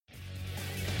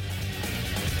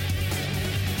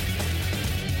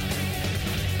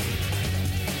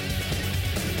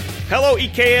Hello,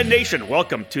 EKN Nation.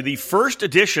 Welcome to the first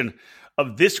edition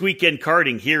of This Weekend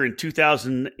Karting here in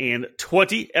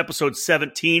 2020, episode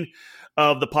 17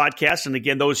 of the podcast. And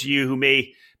again, those of you who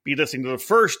may be listening to the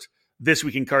first This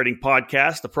Weekend Karting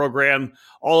podcast, the program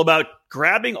all about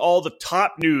grabbing all the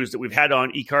top news that we've had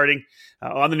on e-karting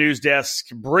on the news desk,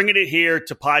 bringing it here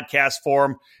to podcast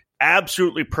form.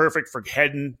 Absolutely perfect for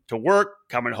heading to work,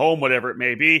 coming home, whatever it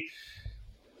may be.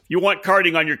 You want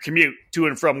karting on your commute to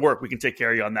and from work, we can take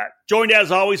care of you on that. Joined,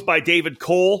 as always, by David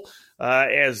Cole,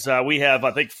 as we have,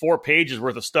 I think, 4 pages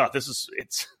worth of stuff.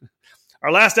 It's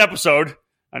our last episode,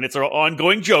 and it's our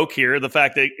ongoing joke here, the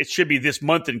fact that it should be this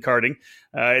month in karting.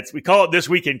 We call it This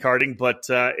Week in Karting, but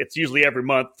it's usually every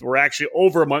month. We're actually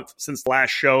over a month since the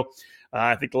last show.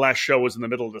 I think the last show was in the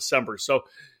middle of December. So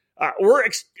we're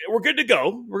good to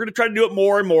go. We're going to try to do it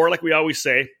more and more, like we always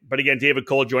say. But again, David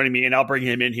Cole joining me, and I'll bring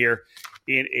him in here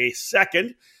in a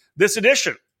second. This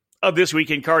edition of This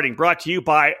Week in Karting brought to you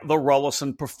by the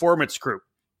Rollison Performance Group.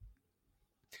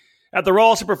 At the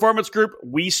Rollison Performance Group,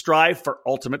 we strive for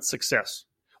ultimate success.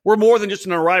 We're more than just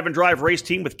an arrive and drive race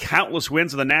team with countless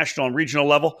wins at the national and regional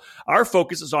level. Our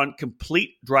focus is on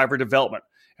complete driver development,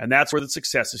 and that's where the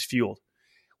success is fueled.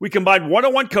 We combine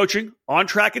one-on-one coaching,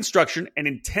 on-track instruction, and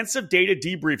intensive data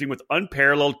debriefing with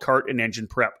unparalleled kart and engine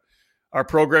prep. Our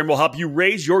program will help you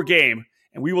raise your game,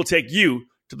 and we will take you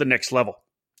to the next level.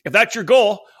 If that's your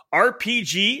goal,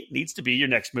 RPG needs to be your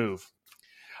next move.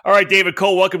 All right, David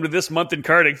Cole, welcome to This Month in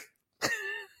Karting.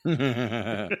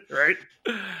 Right?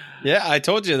 Yeah, I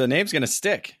told you the name's going to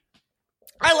stick.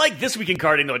 I like This Week in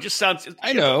Karting, though. It just sounds...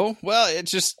 I know. Well, it's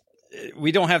just...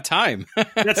 We don't have time.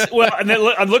 And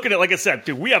then I'm looking at, like I said,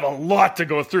 dude, we have a lot to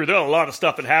go through. There's a lot of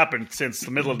stuff that happened since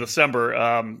the middle of December.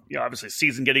 Obviously,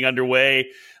 season getting underway,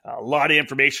 a lot of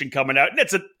information coming out. And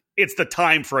it's the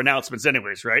time for announcements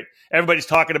anyways, right? Everybody's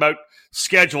talking about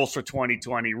schedules for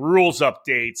 2020, rules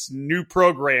updates, new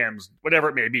programs, whatever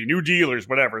it may be, new dealers,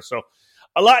 whatever. So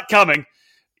a lot coming.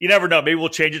 You never know. Maybe we'll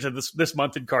change it to this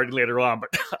month in karting later on.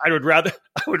 But I would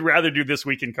rather do This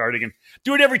Week in Karting and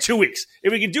do it every 2 weeks.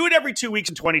 If we can do it every 2 weeks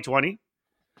in 2020,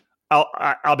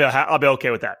 I'll be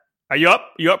okay with that. Are you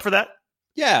up? You up for that?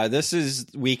 Yeah, this is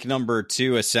week number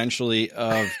 2, essentially,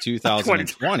 of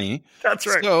 2020. That's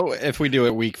right. So if we do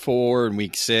it week 4 and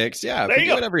week 6, yeah, if we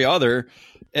do it every other,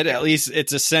 at least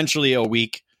it's essentially a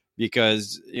week.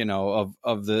 Because, you know,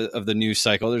 of the news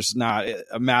cycle, there's not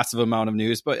a massive amount of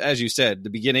news. But as you said,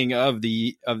 the beginning of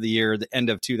the year, the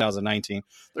end of 2019,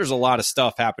 there's a lot of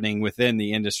stuff happening within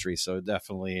the industry. So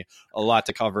definitely a lot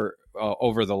to cover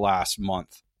over the last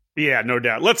month. Yeah, no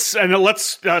doubt. Let's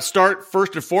start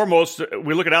first and foremost.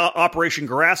 We look at Operation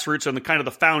Grassroots and the kind of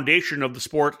the foundation of the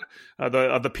sport,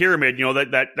 of the pyramid. You know,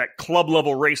 that club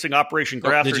level racing, Operation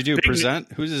Grassroots. Did you do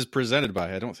present? Who's is presented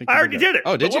by? I don't think I already did it.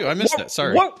 Oh, did you? I missed it.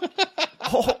 Sorry.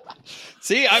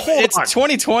 See, it's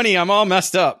 2020. I'm all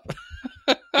messed up.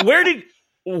 Where did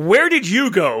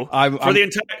you go for the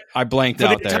entire? I blanked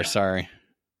out there. Sorry.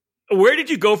 Where did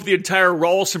you go for the entire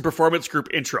Rollison Performance Group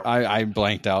intro? I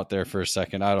blanked out there for a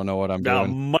second. I don't know what I'm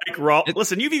doing. Mike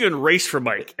listen, you've even raced for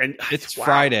Mike, and it's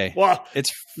Friday. Well,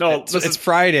 it's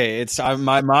Friday. It's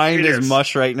my mind is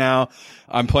mush right now.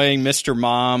 I'm playing Mr.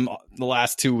 Mom the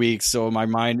last 2 weeks, so my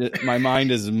mind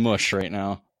is mush right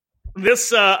now.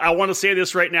 This I want to say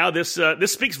this right now. This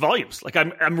speaks volumes. Like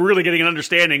I'm really getting an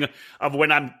understanding of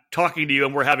when I'm talking to you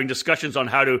and we're having discussions on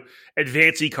how to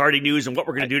advance e-karting news and what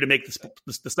we're going to do to make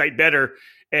this night better.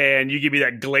 And you give me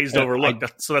that glazed over look.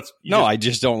 I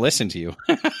just don't listen to you.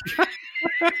 Well,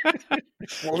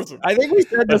 listen, I think we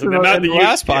said this in the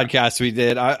last podcast we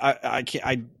did. I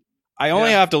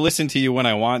only have to listen to you when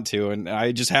I want to, and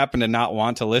I just happen to not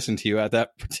want to listen to you at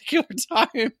that particular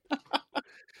time.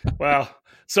 Well.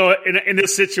 So in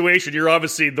this situation, you're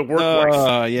obviously the work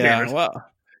wife. Yeah, well,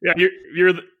 yeah,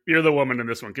 you're the woman in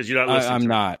this one because you're not listening. I'm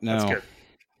not. No, that's good.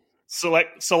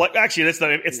 Select. Actually, it's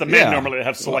the men normally that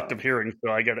have selective hearing, so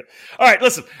I get it. All right,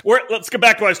 listen. Let's get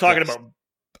back to what I was talking about.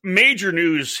 Major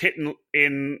news hitting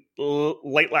in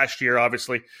late last year,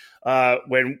 obviously,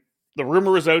 when the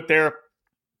rumor was out there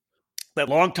that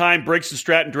longtime Briggs &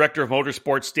 Stratton director of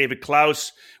motorsports David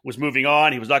Klaus was moving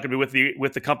on. He was not going to be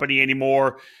with the company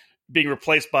anymore, being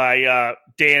replaced by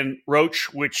Dan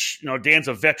Roach, which, you know, Dan's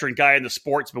a veteran guy in the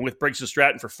sport. He's been with Briggs &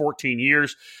 Stratton for 14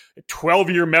 years, a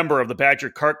 12-year member of the Badger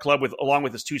Kart Club along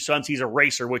with his 2 sons. He's a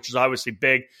racer, which is obviously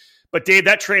big. But Dave,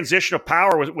 that transition of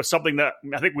power was something that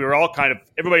I think we were all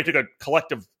everybody took a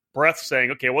collective breath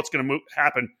saying, okay, what's going to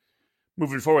happen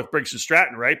moving forward with Briggs &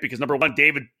 Stratton, right? Because number one,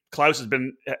 David Klaus has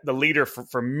been the leader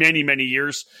for many, many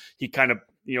years. He kind of,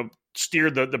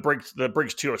 steered the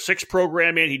Briggs 206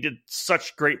 program in. He did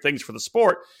such great things for the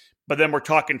sport. but then we're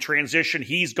talking transition.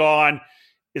 He's gone.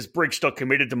 Is Briggs still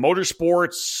committed to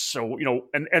motorsports? So,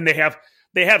 and they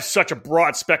have such a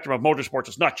broad spectrum of motorsports.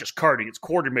 It's not just karting, it's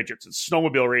quarter midgets, it's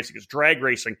snowmobile racing, it's drag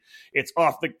racing, it's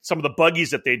some of the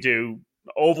buggies that they do,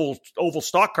 oval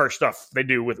stock car stuff they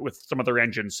do with some of their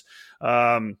engines.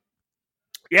 That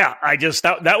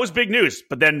was big news.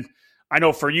 But then I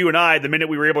know for you and I, the minute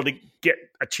we were able to get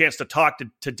a chance to talk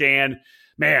to Dan,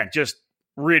 man, just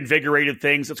reinvigorated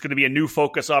things. It's going to be a new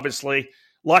focus, obviously.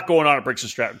 A lot going on at Briggs &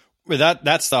 Stratton.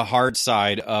 That's the hard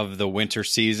side of the winter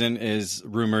season is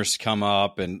rumors come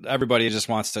up and everybody just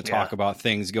wants to talk about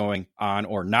things going on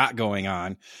or not going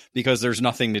on because there's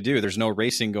nothing to do. There's no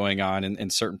racing going on in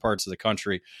certain parts of the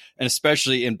country, and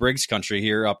especially in Briggs country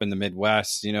here up in the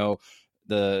Midwest,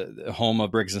 the home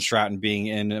of Briggs & Stratton being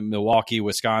in Milwaukee,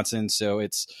 Wisconsin. So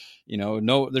it's,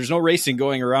 there's no racing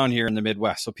going around here in the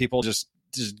Midwest. So people just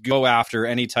go after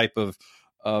any type of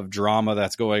drama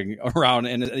that's going around,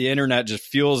 and the internet just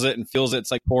fuels it and feels it.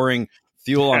 It's like pouring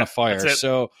fuel on a fire.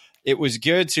 So it was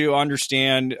good to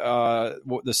understand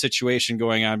the situation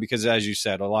going on because, as you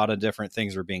said, a lot of different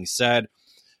things were being said.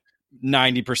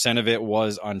 90% of it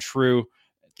was untrue,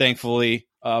 thankfully.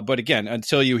 But again,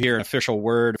 until you hear an official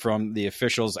word from the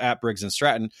officials at Briggs &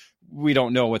 Stratton, we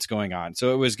don't know what's going on.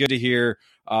 So it was good to hear.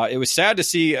 It was sad to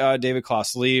see David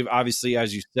Klaus leave. Obviously,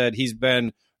 as you said, he's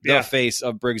been the face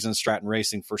of Briggs & Stratton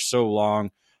Racing for so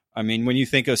long. I mean, when you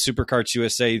think of Superkarts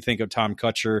USA, you think of Tom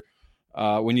Kutcher.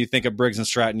 When you think of Briggs &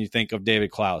 Stratton, you think of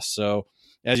David Klaus. So,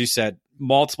 as you said,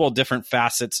 multiple different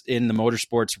facets in the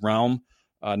motorsports realm,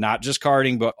 not just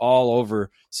karting, but all over.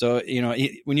 So,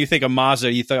 when you think of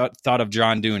Mazda, you thought of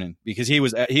John Doonan because he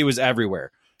was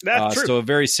everywhere. That's true. So a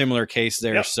very similar case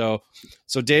there. Yep. So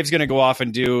Dave's going to go off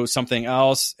and do something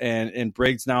else, and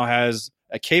Briggs now has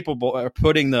a capable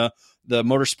putting the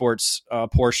motorsports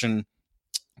portion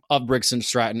of Briggs &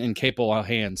 Stratton in capable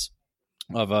hands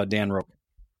of Dan Roach.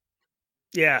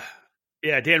 Yeah.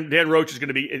 Dan Roach is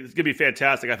going to be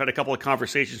fantastic. I've had a couple of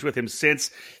conversations with him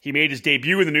since he made his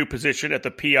debut in the new position at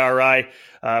the PRI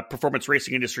Performance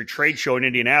Racing Industry Trade Show in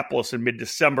Indianapolis in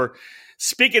mid-December.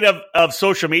 Speaking of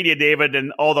social media, David,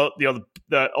 and all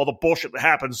the bullshit that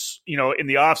happens, in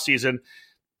the off season,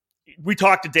 we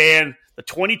talked to Dan. The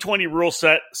 2020 rule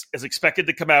set is expected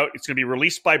to come out. It's going to be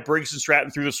released by Briggs & Stratton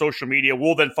through the social media.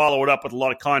 We'll then follow it up with a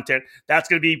lot of content. That's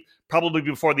going to be probably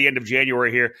before the end of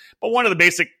January here. But one of the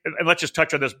basic, and let's just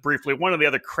touch on this briefly, one of the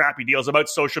other crappy deals about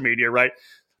social media, right?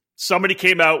 Somebody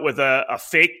came out with a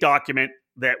fake document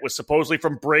that was supposedly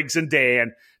from Briggs and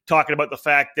Dan talking about the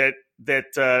fact that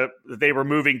they were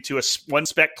moving to a one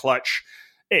spec clutch.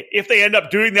 If they end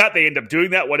up doing that, they end up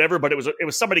doing that, whatever. But it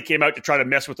was somebody came out to try to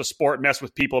mess with the sport, mess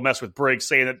with people, mess with Briggs,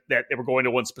 saying that they were going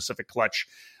to one specific clutch.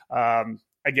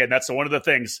 Again, that's one of the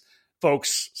things,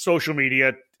 folks. Social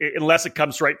media, unless it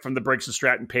comes right from the Briggs &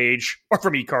 Stratton page or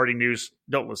from eKarting News,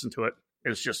 don't listen to it.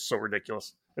 It's just so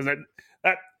ridiculous, isn't it?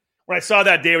 That when I saw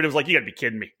that, David, it was like, you got to be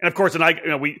kidding me. And of course,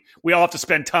 we all have to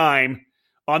spend time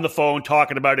on the phone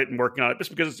talking about it and working on it, just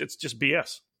because it's just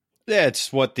BS. Yeah,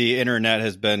 it's what the internet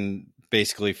has been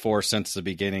basically for since the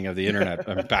beginning of the internet.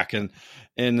 I mean, back in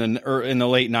the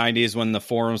late 90s when the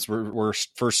forums were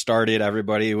first started,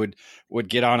 everybody would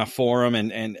get on a forum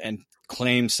and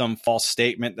claim some false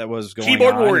statement that was going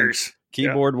Keyboard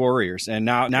on. Warriors. And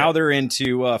now they're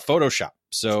into Photoshop.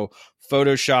 So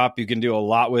Photoshop, you can do a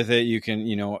lot with it. You can,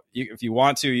 if you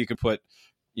want to, you could put,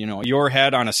 your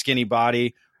head on a skinny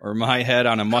body or my head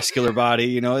on a muscular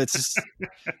body. There's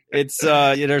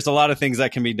a lot of things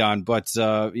that can be done, but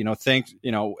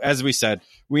as we said,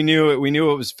 we knew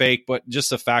it was fake, but just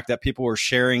the fact that people were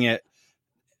sharing it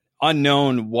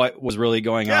unknown what was really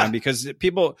going on, because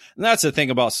people, and that's the thing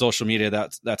about social media,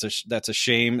 that's a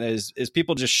shame is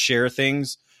people just share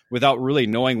things without really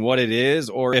knowing what it is,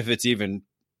 or if it's even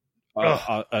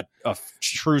a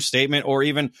true statement, or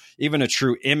even a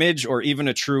true image, or even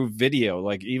a true video.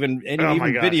 Like even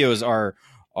videos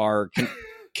are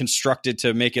constructed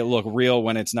to make it look real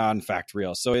when it's not in fact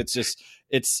real. So it's just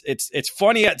it's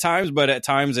funny at times, but at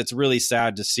times it's really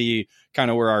sad to see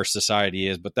kind of where our society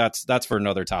is. But that's for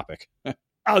another topic.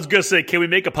 I was going to say, can we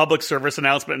make a public service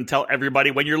announcement and tell everybody,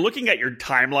 when you're looking at your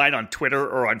timeline on Twitter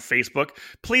or on Facebook,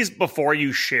 please, before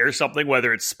you share something,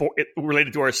 whether it's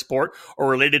related to our sport or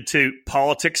related to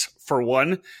politics, for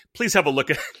one, please have a look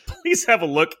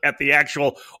at the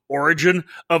actual origin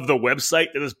of the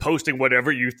website that is posting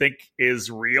whatever you think is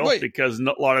real, because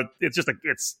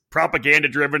it's propaganda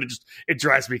driven. It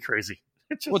drives me crazy.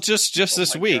 Just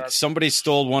this week, somebody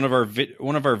stole one of our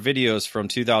videos from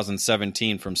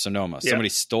 2017 from Sonoma. Somebody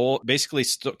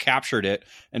captured it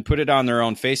and put it on their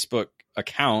own Facebook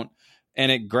account,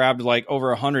 and it grabbed like over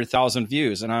 100,000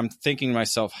 views. And I'm thinking to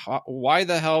myself, why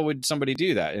the hell would somebody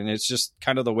do that? And it's just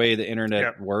kind of the way the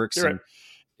internet works. And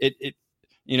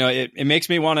it makes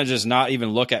me want to just not even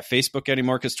look at Facebook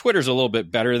anymore, because Twitter's a little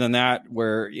bit better than that,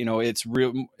 where,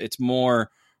 it's more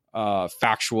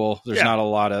factual. There's not a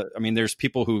lot of, there's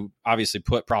people who obviously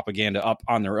put propaganda up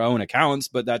on their own accounts,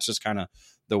 but that's just kind of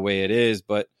the way it is.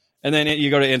 And then you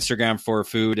go to Instagram for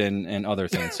food and other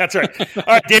things. That's right. All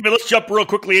right, David, let's jump real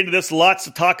quickly into this. Lots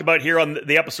to talk about here on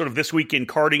the episode of This Week in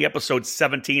Karting, episode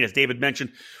 17, as David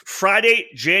mentioned. Friday,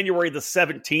 January the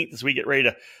 17th, as we get ready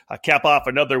to cap off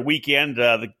another weekend.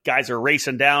 The guys are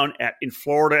racing down in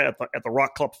Florida at the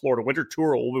Rock Club Florida Winter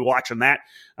Tour. We'll be watching that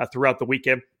throughout the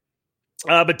weekend.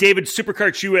 But David,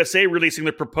 SuperKarts USA releasing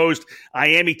the proposed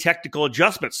IAME technical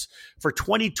adjustments for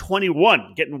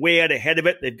 2021, getting way out ahead of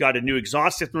it. They've got a new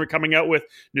exhaust system they're coming out with,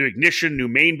 new ignition, new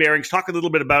main bearings. Talk a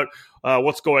little bit about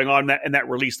what's going on in that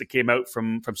release that came out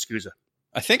from SCUSA.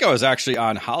 I think I was actually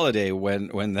on holiday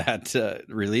when that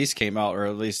release came out, or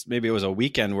at least maybe it was a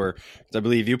weekend where I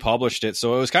believe you published it.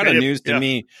 So it was kind of news to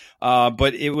me,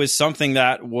 but it was something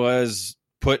that was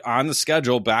put on the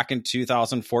schedule back in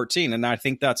 2014. And I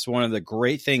think that's one of the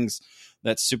great things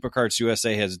that SuperKarts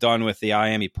USA has done with the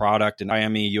IAME product and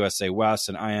IAME USA West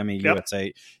and IAME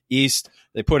USA East.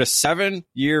 They put a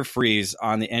 7-year freeze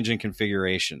on the engine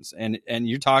configurations. And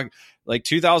you talk like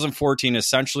 2014,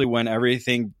 essentially when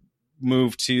everything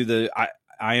moved to the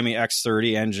IAME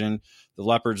X30 engine, the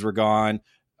Leopards were gone.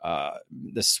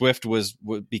 The Swift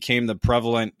became the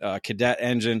prevalent cadet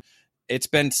engine.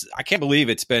 I can't believe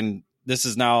this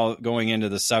is now going into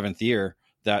the 7th year.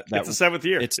 It's the 7th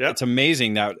year. It's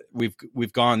amazing that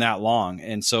we've gone that long.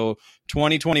 And so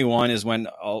 2021 is when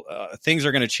things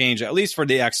are going to change, at least for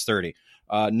the X30.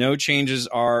 No changes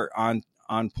are on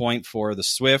point for the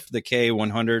Swift, the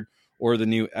K100, or the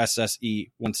new SSE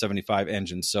 175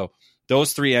 engine. So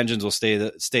those 3 engines will stay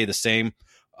the same.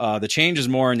 The change is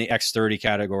more in the X30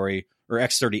 category, or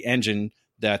X30 engine,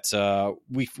 that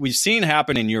we've seen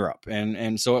happen in Europe.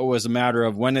 And so it was a matter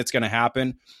of when it's going to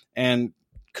happen. And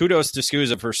kudos to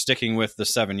SCUSA for sticking with the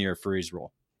 7-year freeze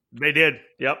rule. They did.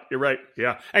 Yep, you're right.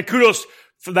 Yeah. And kudos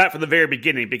for that from the very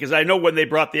beginning, because I know when they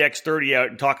brought the X30 out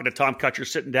and talking to Tom Kutcher,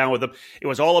 sitting down with him, it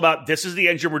was all about, this is the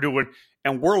engine we're doing,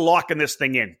 and we're locking this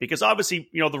thing in. Because obviously,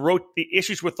 the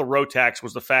issues with the Rotax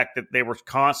was the fact that they were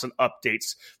constant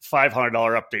updates, $500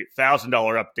 update, $1,000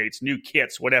 updates, new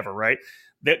kits, whatever, right?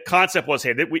 The concept was,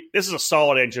 hey, this is a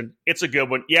solid engine. It's a good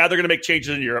one. Yeah, they're going to make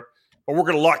changes in Europe, but we're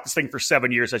going to lock this thing for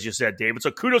 7 years, as you said, David. So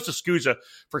kudos to SCUSA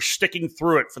for sticking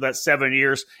through it for that 7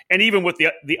 years. And even with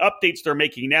the updates they're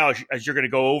making now, as you're going to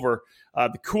go over,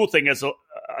 the cool thing is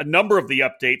a number of the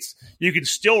updates, you can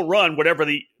still run whatever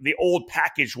the old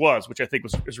package was, which I think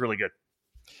was really good.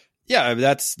 Yeah,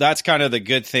 that's kind of the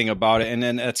good thing about it. And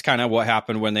then that's kind of what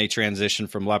happened when they transitioned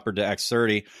from Leopard to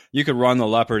X30. You could run the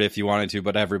Leopard if you wanted to,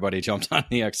 but everybody jumped on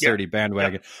the X30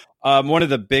 bandwagon. One of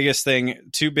the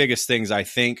two biggest things I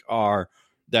think are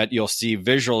that you'll see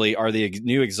visually are the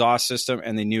new exhaust system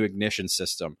and the new ignition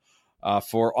system.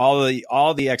 For all the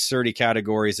X30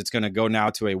 categories, it's going to go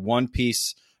now to a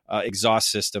one-piece exhaust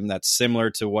system that's similar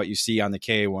to what you see on the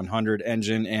K100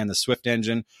 engine and the Swift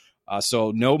engine.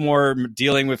 So no more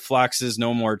dealing with flexes,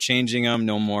 no more changing them,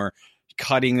 no more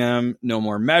cutting them, no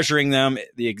more measuring them.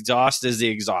 The exhaust is the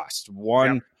exhaust.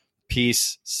 One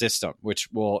piece system, which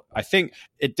I think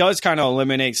it does kind of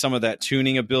eliminate some of that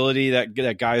tuning ability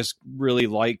that guys really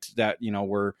liked, that,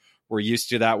 we're used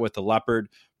to that with the Leopard.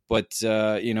 But,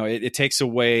 it takes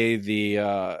away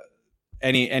the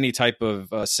any type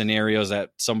of scenarios that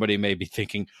somebody may be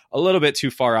thinking a little bit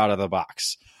too far out of the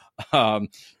box.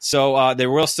 So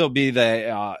there will still be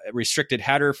the restricted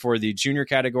header for the junior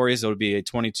categories. It'll be a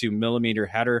 22 millimeter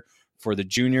header for the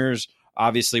juniors.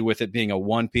 Obviously, with it being a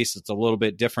one piece, it's a little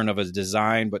bit different of a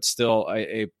design, but still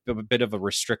a bit of a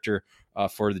restrictor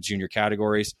for the junior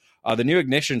categories. The new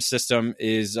ignition system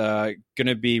is going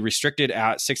to be restricted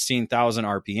at 16,000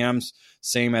 RPMs,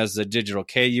 same as the digital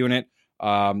K unit.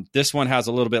 This one has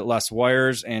a little bit less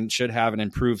wires and should have an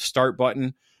improved start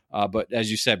button. But as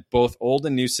you said, both old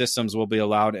and new systems will be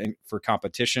allowed for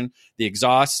competition. The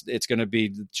exhaust, it's going to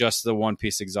be just the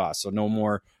one-piece exhaust, so no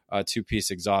more two-piece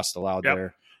exhaust allowed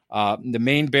there. The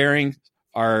main bearings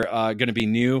are going to be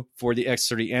new for the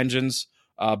X30 engines,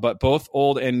 but both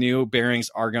old and new bearings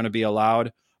are going to be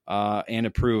allowed and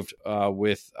approved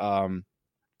with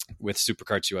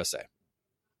SuperKarts USA.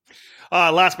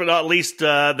 Last but not least,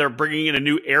 they're bringing in a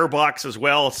new airbox as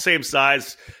well. Same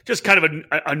size, just kind of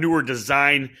a newer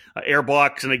design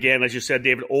airbox. And again, as you said,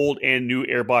 David, old and new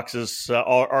airboxes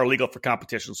are legal for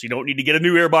competition. So you don't need to get a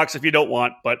new airbox if you don't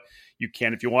want, but you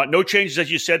can if you want. No changes,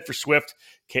 as you said, for Swift,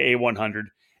 KA100,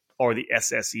 or the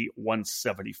SSE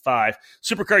 175.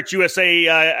 Supercarts USA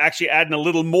actually adding a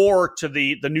little more to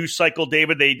the new cycle,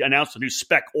 David. They announced a new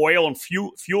spec oil and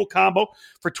fuel combo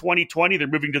for 2020. They're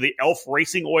moving to the ELF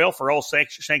racing oil for all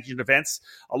sanctioned events.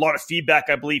 A lot of feedback,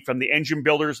 I believe, from the engine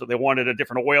builders that they wanted a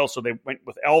different oil, so they went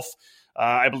with ELF.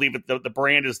 I believe that the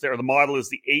brand is there. The model is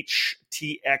the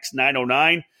HTX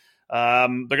 909.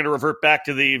 They're going to revert back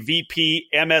to the VP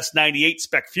MS98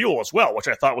 spec fuel as well, which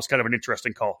I thought was kind of an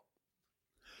interesting call.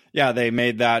 Yeah, they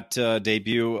made that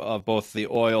debut of both the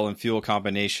oil and fuel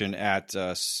combination at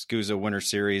SKUSA Winter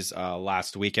Series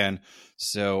last weekend.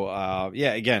 So,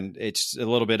 again, it's a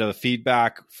little bit of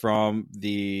feedback from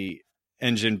the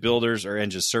engine builders or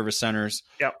engine service centers.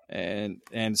 Yep.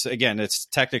 And so, again, it's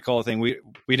a technical thing.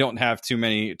 We don't have too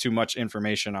much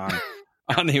information on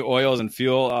on the oils and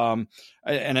fuel.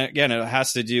 And again, it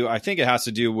has to do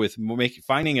with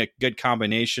finding a good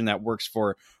combination that works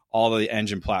for all of the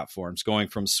engine platforms, going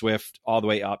from Swift all the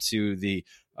way up to the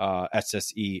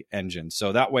SSE engine.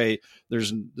 So that way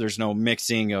there's no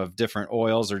mixing of different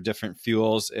oils or different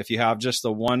fuels. If you have just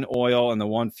the one oil and the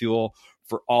one fuel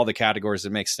for all the categories,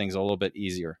 it makes things a little bit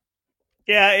easier.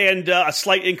 Yeah, and a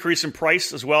slight increase in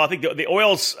price as well. I think the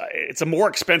oils, it's a more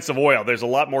expensive oil. There's a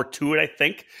lot more to it, I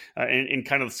think, in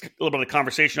kind of a little bit of the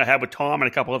conversation I had with Tom and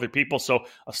a couple other people. So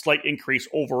a slight increase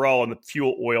overall in the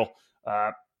fuel oil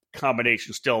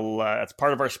combination. Still, that's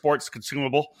part of our sports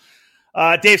consumable.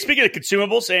 Dave, speaking of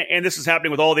consumables, and this is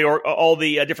happening with all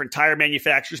the different tire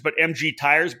manufacturers, but MG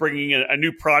Tires bringing a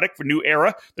new product for new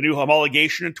era, the new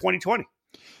homologation in 2020.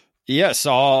 Yes,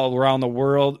 all around the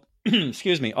world,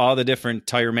 excuse me, all the different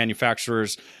tire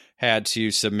manufacturers had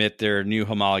to submit their new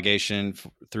homologation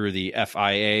through the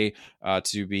FIA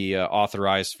to be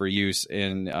authorized for use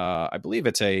in, I believe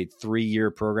it's a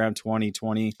 3-year program,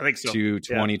 2020 I think so. to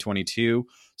 2022.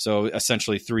 So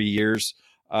essentially 3 years.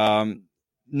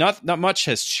 Not much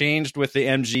has changed with the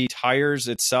MG tires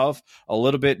itself. A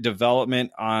little bit development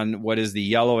on what is the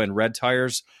yellow and red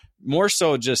tires. More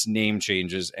so just name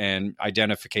changes and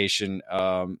identification,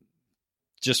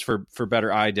 just for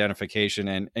better identification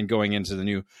and going into the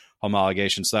new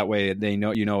homologation. So that way they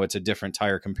know it's a different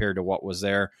tire compared to what was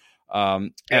there.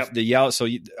 Yep. The yellow, so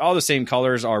all the same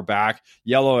colors are back.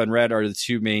 Yellow and red are the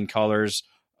two main colors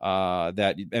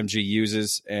that MG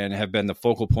uses and have been the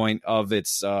focal point of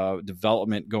its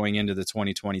development going into the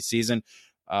 2020 season.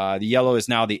 The yellow is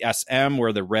now the SM,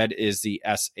 where the red is the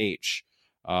SH.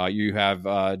 You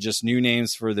have just new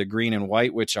names for the green and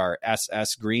white, which are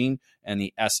SS green and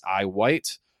the SI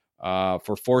white.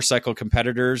 For 4-cycle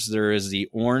competitors, there is the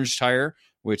orange tire,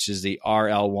 which is the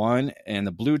RL1, and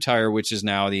the blue tire, which is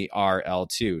now the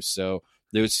RL2. So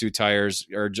those two tires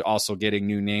are also getting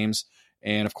new names.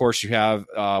 And of course, you have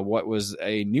what was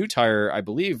a new tire, I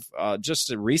believe,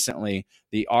 just recently,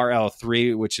 the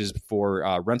RL3, which is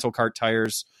for rental cart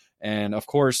tires. And of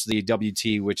course, the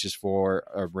WT, which is for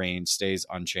rain, stays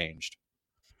unchanged.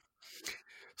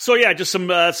 So yeah, just some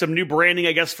new branding,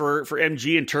 I guess, for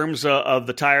MG in terms of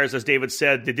the tires. As David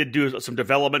said, they did do some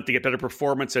development to get better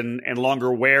performance and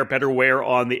longer wear, better wear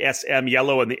on the SM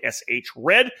yellow and the SH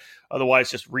red. Otherwise,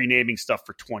 just renaming stuff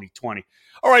for 2020.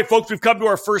 All right, folks, we've come to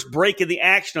our first break in the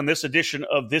action on this edition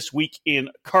of This Week in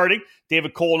Karting.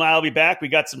 David Cole and I will be back. We're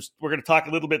going to talk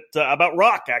a little bit about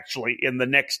rock, actually, in the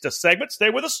next segment. Stay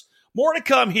with us. More to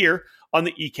come here on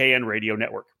the EKN Radio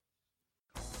Network.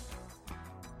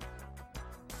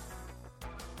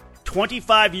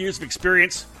 25 years of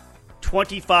experience,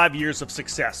 25 years of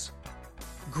success.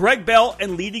 Greg Bell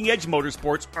and Leading Edge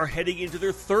Motorsports are heading into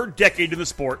their third decade in the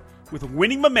sport with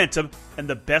winning momentum and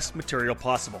the best material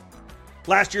possible.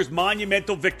 Last year's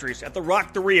monumental victories at the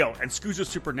Rock the Rio and SKUSA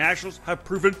Super Nationals have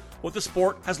proven what the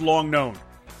sport has long known.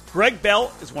 Greg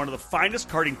Bell is one of the finest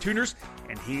karting tuners,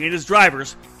 and he and his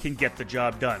drivers can get the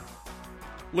job done.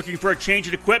 Looking for a change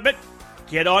in equipment?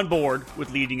 Get on board with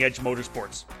Leading Edge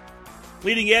Motorsports.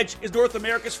 Leading Edge is North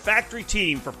America's factory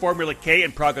team for Formula K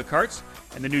and Praga karts,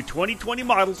 and the new 2020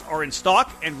 models are in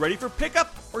stock and ready for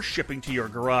pickup or shipping to your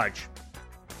garage.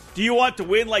 Do you want to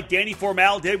win like Danny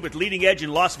Formal did with Leading Edge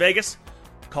in Las Vegas?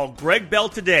 Call Greg Bell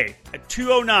today at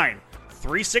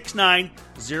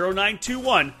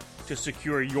 209-369-0921 to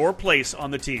secure your place on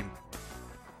the team.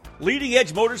 Leading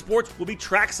Edge Motorsports will be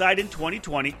trackside in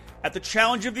 2020 at the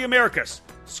Challenge of the Americas,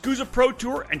 SKUSA Pro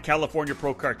Tour and California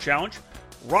Pro Kart Challenge,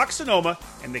 Rock Sonoma,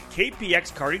 and the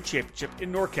KPX Karting Championship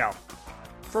in NorCal.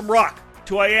 From rock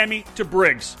to Miami to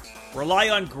Briggs, rely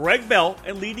on Greg Bell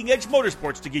and Leading Edge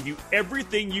Motorsports to give you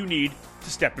everything you need to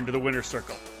step into the winner's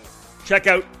circle. Check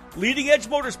out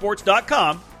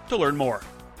leadingedgemotorsports.com to learn more.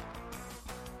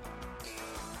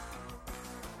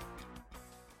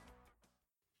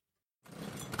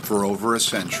 For over a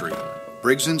century,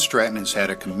 Briggs & Stratton has had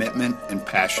a commitment and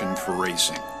passion for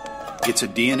racing. It's a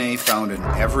DNA found in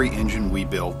every engine we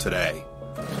build today.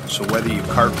 So whether you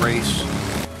kart race,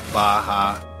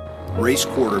 Baja, race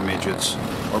quarter midgets,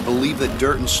 or believe that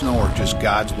dirt and snow are just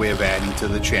God's way of adding to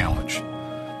the challenge,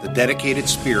 the dedicated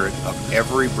spirit of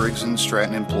every Briggs &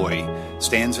 Stratton employee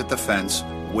stands at the fence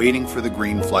waiting for the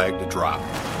green flag to drop.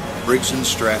 Briggs &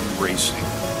 Stratton Racing.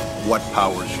 What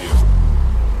powers you?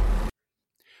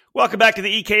 Welcome back to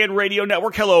the EKN Radio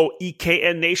Network. Hello,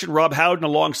 EKN Nation. Rob Howden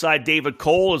alongside David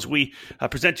Cole as we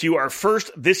present to you our first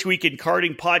This Week in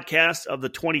Karting podcast of the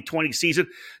 2020 season.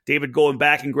 David going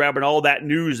back and grabbing all that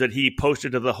news that he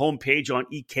posted to the homepage on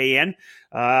EKN.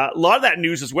 A lot of that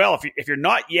news as well. If you're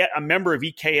not yet a member of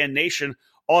EKN Nation,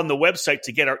 on the website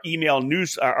to get our email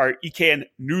news, our EKN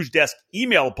News Desk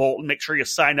email bulletin, make sure you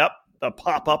sign up. The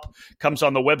pop-up comes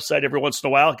on the website every once in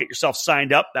a while. Get yourself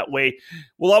signed up. That way,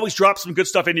 we'll always drop some good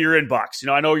stuff into your inbox. You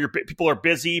know, I know people are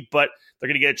busy, but they're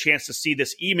going to get a chance to see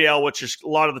this email, which is a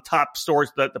lot of the top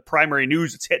stories, the primary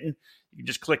news that's hitting. You can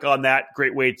just click on that.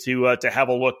 Great way to have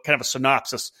a look, kind of a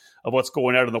synopsis of what's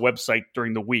going out on the website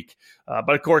during the week.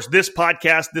 But, of course, this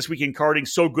podcast, This Week in Karting,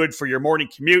 so good for your morning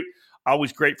commute.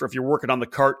 Always great for if you're working on the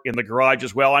kart in the garage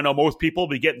as well. I know most people will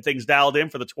be getting things dialed in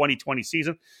for the 2020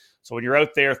 season. So when you're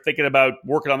out there thinking about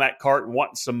working on that kart and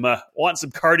wanting some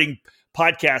karting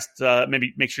podcast,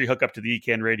 maybe make sure you hook up to the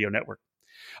EKN Radio Network.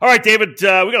 All right, David, we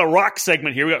got a rock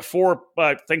segment here. We got four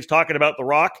things talking about the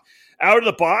rock. Out of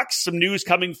the box, some news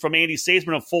coming from Andy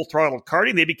Seisman of Full Throttle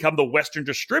Karting. They become the Western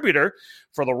distributor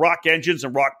for the rock engines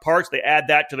and rock parts. They add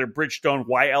that to their Bridgestone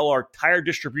YLR tire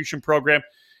distribution program.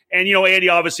 And, you know, Andy,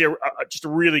 obviously, just a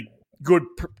really good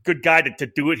guy to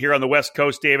do it here on the West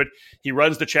Coast, David. He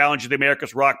runs the Challenge of the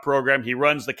Americas Rock program. He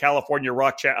runs the California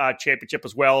Rock Championship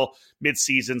as well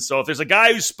mid-season. So if there's a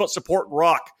guy who's supporting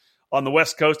rock on the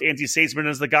West Coast, Andy Seisman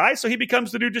is the guy. So he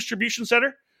becomes the new distribution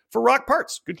center for rock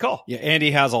parts. Good call. Yeah,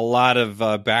 Andy has a lot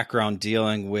of background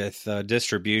dealing with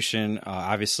distribution,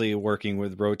 obviously working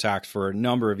with Rotax for a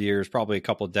number of years, probably a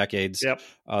couple of decades,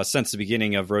 since the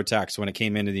beginning of Rotax when it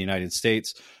came into the United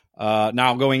States.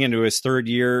 Now going into his third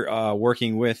year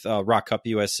working with Rock Cup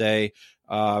USA,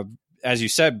 as you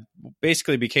said,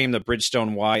 basically became the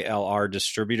Bridgestone YLR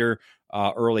distributor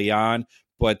early on.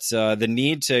 But the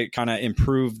need to kind of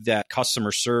improve that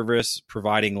customer service,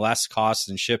 providing less cost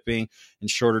in shipping and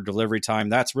shorter delivery time,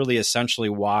 that's really essentially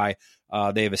why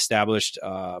they've established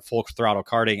Full Throttle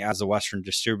Karting as a Western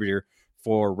distributor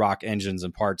for rock engines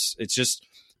and parts. It's just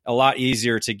a lot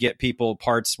easier to get people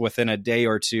parts within a day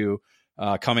or two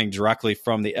coming directly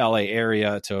from the LA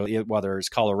area to whether it's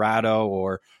Colorado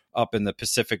or up in the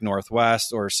Pacific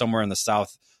Northwest or somewhere in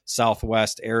the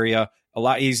Southwest area. A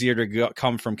lot easier to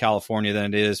come from California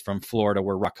than it is from Florida,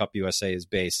 where Rock Cup USA is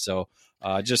based. So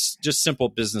just simple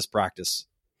business practice.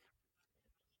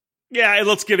 Yeah, and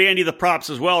let's give Andy the props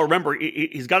as well. Remember,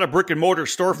 he's got a brick and mortar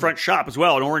storefront shop as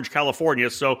well in Orange, California.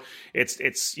 So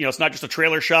it's not just a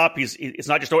trailer shop. It's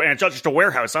not just a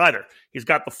warehouse either. He's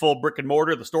got the full brick and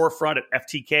mortar, the storefront at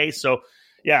FTK. So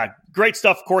yeah, great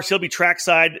stuff. Of course, he'll be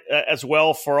trackside as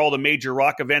well for all the major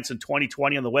rock events in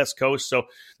 2020 on the West Coast. So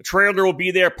the trailer will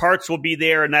be there, parts will be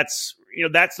there, and that's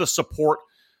the support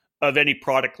of any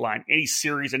product line, any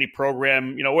series, any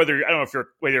program. You know, whether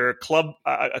you're a club,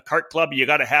 a kart club, you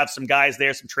got to have some guys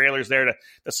there, some trailers there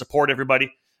to support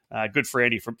everybody. Good for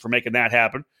Andy for making that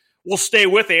happen. We'll stay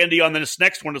with Andy on this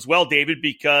next one as well, David,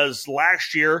 because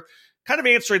last year, kind of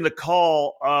answering the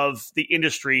call of the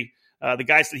industry. The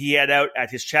guys that he had out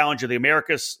at his Challenge of the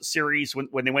Americas series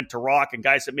when they went to Rock, and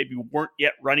guys that maybe weren't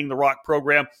yet running the Rock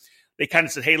program, they kind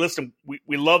of said, hey, listen,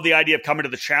 we love the idea of coming to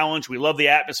the Challenge. We love the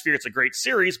atmosphere. It's a great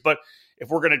series. But if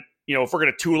we're going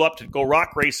to tool up to go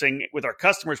rock racing with our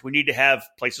customers, we need to have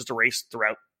places to race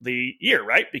throughout the year,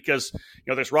 right? Because,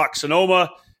 there's Rock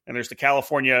Sonoma and there's the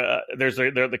California, there's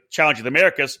the Challenge of the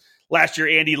Americas. Last year,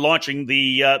 Andy launching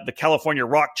the California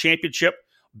Rock Championship.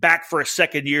 Back for a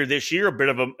second year this year, a bit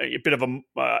of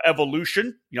a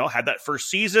evolution. Had that first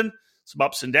season, some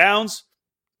ups and downs.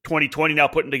 2020 now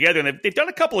putting together, and they've done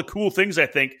a couple of cool things, I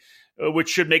think, which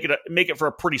should make it for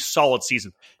a pretty solid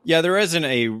season. Yeah, there isn't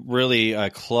a really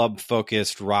club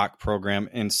focused rock program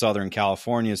in Southern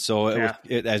California, so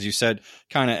it as you said,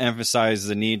 kind of emphasized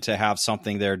the need to have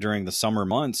something there during the summer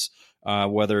months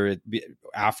whether it be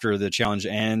after the challenge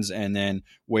ends and then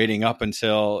waiting up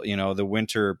until, the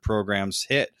winter programs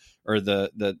hit or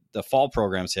the fall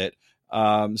programs hit.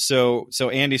 So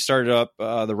Andy started up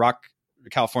the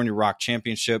California Rock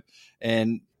Championship,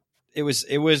 and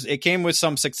it came with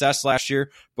some success last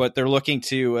year, but they're looking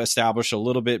to establish a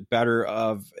little bit better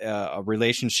of a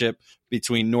relationship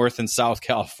between North and South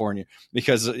California,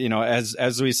 because,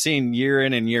 as we've seen year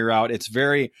in and year out, it's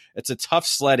a tough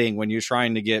sledding when you're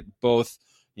trying to get both,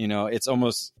 it's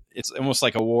almost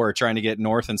like a war trying to get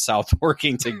North and South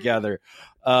working together.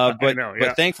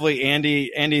 But thankfully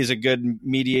Andy is a good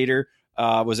mediator,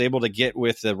 was able to get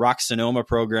with the Rock Sonoma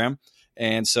program.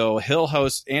 And so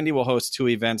Andy will host 2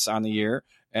 events on the year,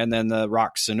 and then the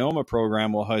Rock Sonoma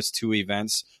program will host 2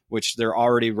 events, which they're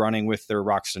already running with their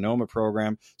Rock Sonoma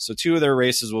program. So 2 of their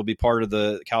races will be part of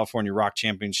the California Rock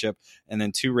Championship, and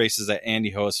then 2 races that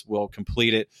Andy hosts will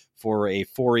complete it for a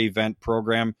 4-event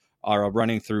program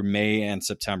running through May and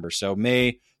September. So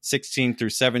May 16 through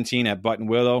 17 at Button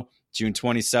Willow, June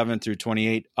 27 through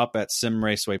 28 up at Sim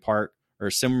Raceway Park or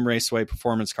Sim Raceway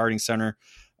Performance Karting Center.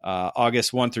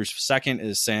 August 1 through 2nd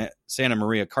is Santa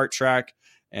Maria Kart Track,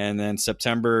 and then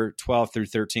September 12 through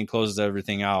 13 closes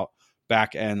everything out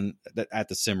back at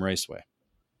the Sim Raceway.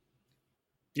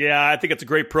 Yeah, I think it's a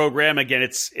great program. Again,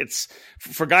 it's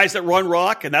for guys that run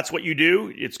rock, and that's what you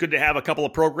do. It's good to have a couple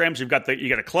of programs. You got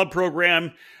a club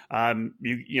program. Like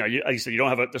you said,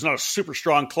 there's not a super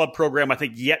strong club program, I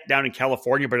think, yet down in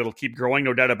California, but it'll keep growing,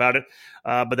 no doubt about it.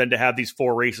 But then to have these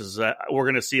 4 races, we're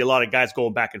going to see a lot of guys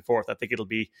going back and forth. I think it'll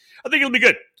be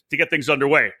good to get things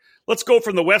underway. Let's go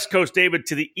from the West Coast, David,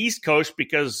 to the East Coast,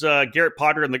 because Garrett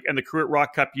Potter and the crew at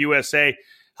Rock Cup USA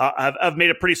have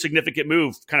made a pretty significant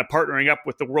move, kind of partnering up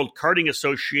with the World Karting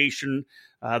Association,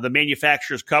 the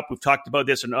Manufacturers Cup. We've talked about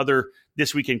this in other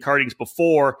This Week in Kartings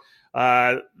before.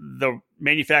 The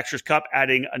Manufacturers Cup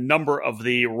adding a number of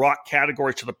the rock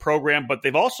categories to the program, but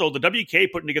they've also, the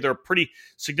WK, putting together a pretty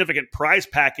significant prize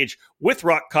package with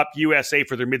Rock Cup USA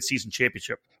for their mid-season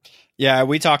championship. Yeah,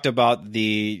 we talked about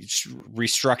the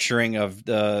restructuring of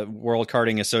the World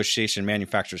Karting Association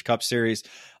Manufacturers Cup Series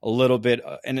a little bit,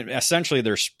 and essentially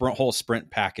their whole sprint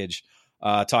package,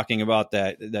 talking about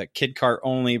that kid kart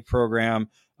only program.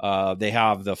 They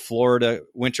have the Florida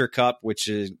Winter Cup, which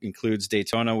includes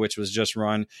Daytona, which was just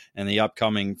run, and the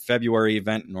upcoming February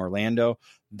event in Orlando.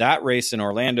 That race in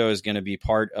Orlando is going to be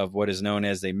part of what is known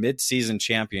as a mid-season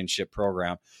championship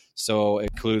program. So it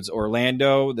includes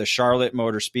Orlando, the Charlotte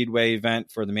Motor Speedway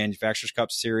event for the Manufacturers Cup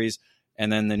Series,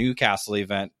 and then the Newcastle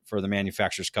event for the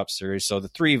Manufacturers Cup Series. So the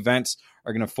 3 events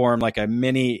are going to form like a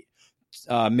mini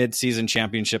mid-season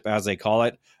championship, as they call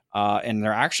it. And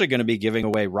they're actually going to be giving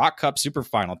away Rock Cup Super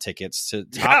Final tickets to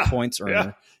top points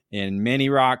earner in Mini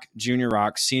Rock, Junior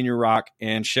Rock, Senior Rock,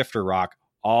 and Shifter Rock,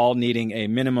 all needing a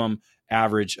minimum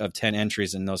average of 10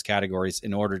 entries in those categories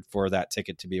in order for that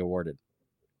ticket to be awarded.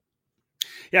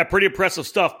 Yeah, pretty impressive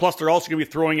stuff. Plus, they're also going to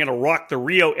be throwing in a Rock the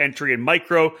Rio entry in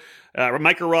Micro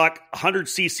Rock,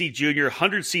 100cc Junior,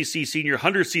 100cc Senior,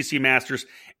 100cc Masters,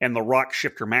 and the Rock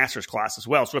Shifter Masters class as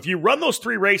well. So if you run those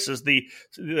 3 races, the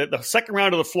second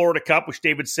round of the Florida Cup, which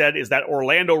David said is that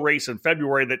Orlando race in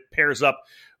February that pairs up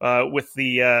with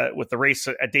the race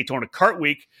at Daytona Kart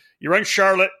Week. You run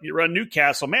Charlotte, you run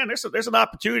Newcastle. Man, there's an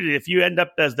opportunity if you end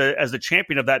up as the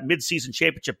champion of that mid-season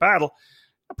championship battle.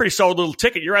 A pretty solid little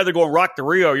ticket. You're either going Rock the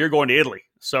Rio or you're going to Italy.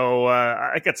 So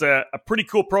I think it's a pretty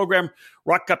cool program.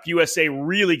 Rock Cup USA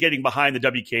really getting behind the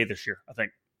WK this year, I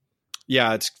think.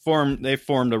 Yeah, they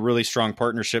formed a really strong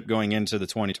partnership going into the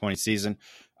 2020 season.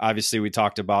 Obviously, we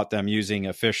talked about them using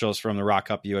officials from the Rock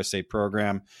Cup USA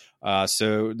program.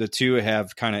 So the two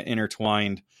have kind of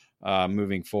intertwined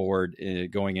moving forward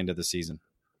going into the season.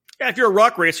 Yeah, if you're a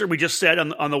rock racer, we just said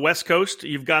on the West Coast,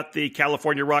 you've got the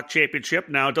California Rock Championship.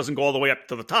 Now, it doesn't go all the way up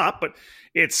to the top, but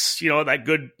it's, that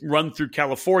good run through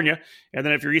California. And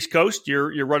then if you're East Coast,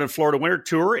 you're running Florida Winter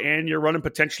Tour, and you're running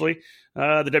potentially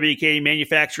the WK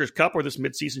Manufacturers Cup or this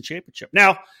midseason championship.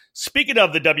 Now, speaking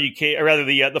of the WK, or rather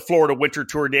the Florida Winter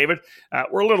Tour, David,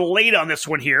 we're a little late on this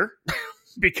one here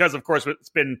because, of course,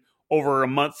 it's been over a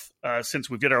month since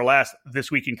we did our last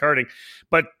This Week in Karting.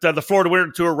 But the Florida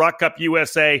Winter Tour, Rock Cup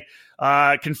USA,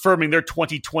 confirming their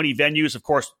 2020 venues, of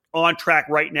course, on track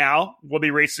right now. We'll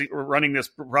be running this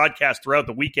broadcast throughout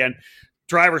the weekend.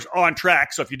 Drivers on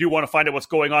track. So if you do want to find out what's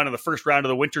going on in the first round of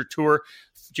the Winter Tour,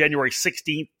 January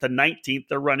 16th to 19th,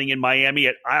 they're running in Miami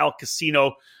at Isle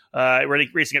Casino,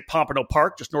 racing at Pompano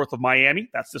Park, just north of Miami.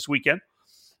 That's this weekend.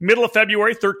 Middle of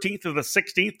February, 13th to the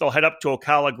 16th, they'll head up to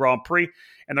Ocala Grand Prix,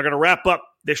 and they're going to wrap up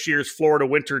this year's Florida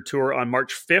Winter Tour on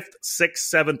March 5th,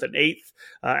 6th, 7th, and 8th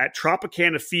at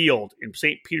Tropicana Field in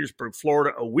St. Petersburg,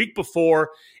 Florida, a week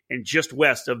before and just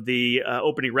west of the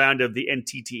opening round of the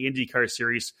NTT IndyCar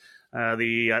Series,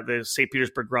 the St.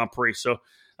 Petersburg Grand Prix. So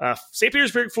St.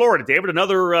 Petersburg, Florida, David,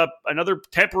 another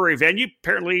temporary venue.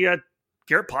 Apparently,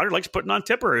 Garrett Potter likes putting on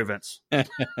temporary events.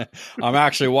 I'm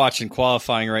actually watching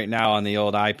qualifying right now on the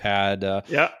old iPad.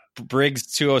 Yeah. Briggs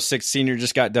 206 Senior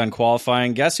just got done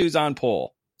qualifying. Guess who's on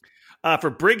pole? For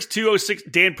Briggs 206,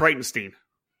 Dan Breitenstein.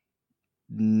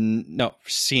 No,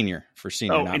 Senior. For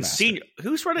Senior. Oh, and Senior.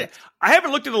 Who's running? I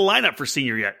haven't looked at the lineup for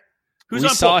Senior yet. Who's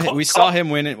on pole? We saw him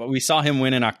win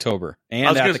in October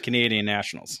and at the Canadian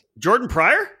Nationals. Jordan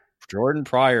Pryor,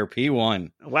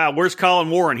 P1. Wow, where's Colin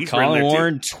Warren? He's Colin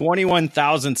Warren, 21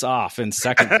 thousandths off in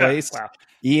second place. Wow.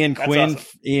 Ian Quinn.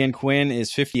 Awesome. Ian Quinn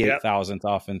is 58 thousandths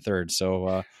off in third.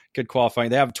 So good qualifying.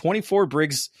 They have 24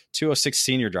 Briggs 206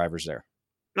 Senior drivers there.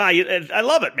 I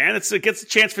love it, man. It gets a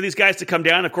chance for these guys to come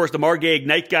down. Of course, the Margay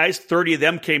Ignite guys, 30 of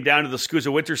them came down to the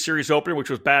SCUSA Winter Series opener, which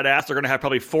was badass. They're going to have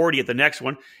probably 40 at the next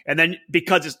one. And then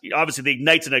because it's obviously the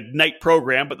Ignite's an Ignite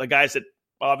program, but the guys that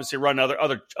obviously run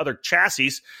other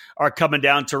chassis are coming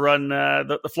down to run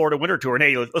the Florida Winter Tour. And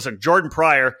hey, listen, Jordan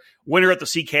Pryor, winner at the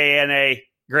CKNA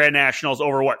Grand Nationals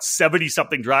over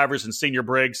 70-something drivers in Senior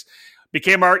Briggs,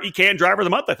 became our EKN driver of the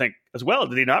month, I think, as well.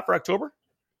 Did he not for October?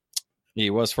 He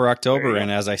was for October,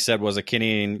 and as I said, was a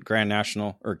Canadian Grand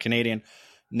National or Canadian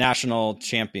National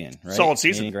Champion. Right? Solid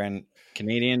season.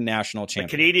 Canadian National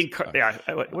Champion.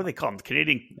 What do they call them? The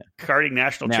Canadian Karting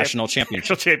National Championship.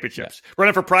 National Championships. Yeah.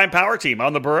 Running for Prime Power Team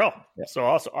on the Burrell. Yeah. So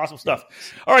awesome stuff.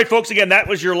 Yeah. All right, folks. Again, that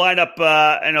was your lineup.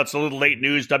 I know it's a little late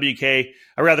news. WK.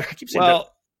 I keep saying that.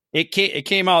 It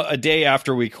came out a day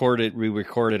after we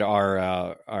recorded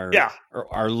our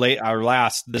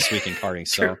last This Week in Karting.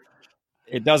 So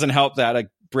it doesn't help that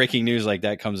breaking news like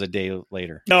that comes a day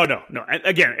later. No. And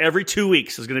again, every 2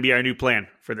 weeks is going to be our new plan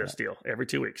for this deal. Every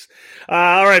 2 weeks.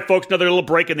 All right, folks, another little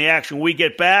break in the action. When we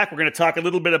get back, we're going to talk a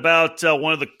little bit about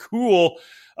one of the cool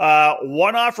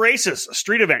one-off races, a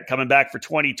street event coming back for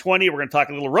 2020. We're going to talk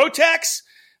a little Rotax.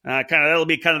 That'll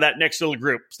be that next little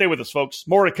group. Stay with us, folks.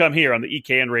 More to come here on the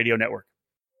EKN Radio Network.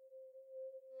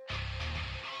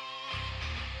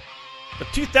 The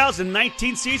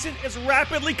 2019 season is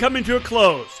rapidly coming to a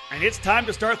close, and it's time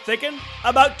to start thinking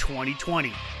about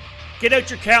 2020. Get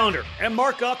out your calendar and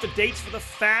mark off the dates for the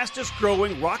fastest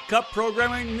growing Rock Cup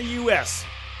program in the U.S.,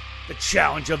 the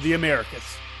Challenge of the Americas.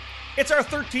 It's our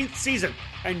 13th season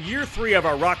and year 3 of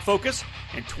our Rock focus,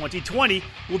 and 2020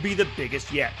 will be the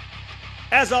biggest yet.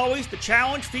 As always, the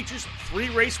Challenge features 3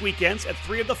 race weekends at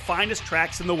 3 of the finest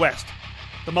tracks in the West: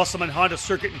 the Musselman Honda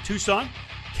Circuit in Tucson,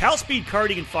 Cal Speed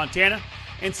Karting in Fontana,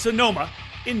 and Sonoma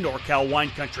in NorCal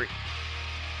Wine Country.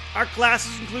 Our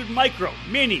classes include Micro,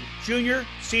 Mini, Junior,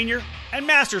 Senior, and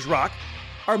Masters Rock,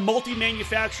 our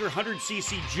multi-manufacturer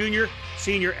 100cc Junior,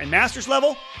 Senior, and Masters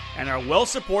level, and our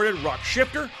well-supported Rock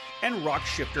Shifter and Rock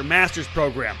Shifter Masters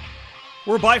program.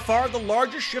 We're by far the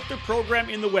largest shifter program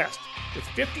in the West, with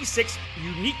 56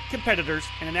 unique competitors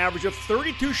and an average of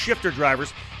 32 shifter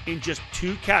drivers in just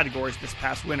 2 categories this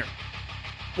past winter.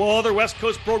 While other West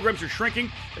Coast programs are shrinking,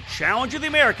 the Challenge of the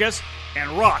Americas and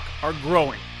Rock are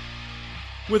growing.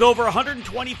 With over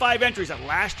 125 entries at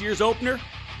last year's opener,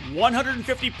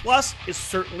 150 plus is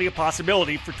certainly a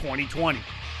possibility for 2020.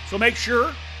 So make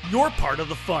sure you're part of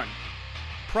the fun.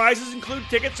 Prizes include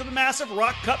tickets to the massive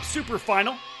Rock Cup Super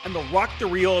Final and the Rock the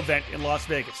Rio event in Las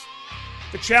Vegas.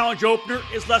 The Challenge opener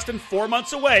is less than 4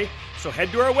 months away, so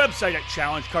head to our website at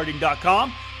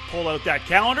challengekarting.com, pull out that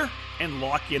calendar, and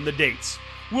lock in the dates.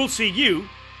 We'll see you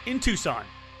in Tucson.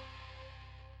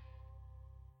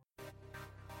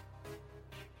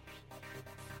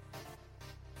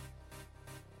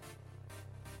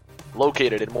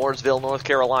 Located in Mooresville, North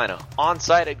Carolina,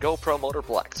 on-site at GoPro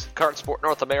Motorplex, Kartsport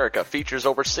North America features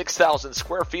over 6,000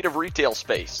 square feet of retail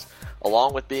space.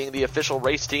 Along with being the official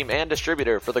race team and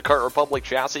distributor for the Kart Republic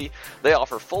chassis, they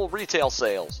offer full retail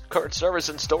sales, kart service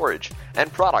and storage,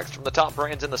 and products from the top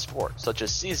brands in the sport, such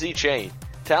as CZ Chain,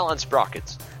 Talon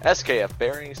Sprockets, SKF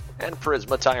bearings, and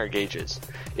Prisma tire gauges.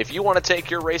 If you want to take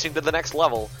your racing to the next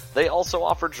level, they also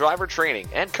offer driver training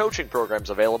and coaching programs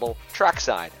available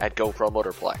trackside at GoPro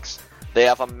Motorplex. They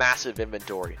have a massive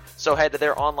inventory, so head to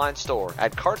their online store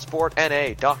at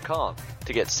kartsportna.com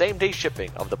to get same-day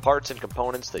shipping of the parts and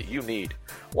components that you need.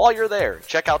 While you're there,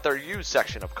 check out their used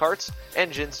section of karts,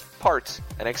 engines, parts,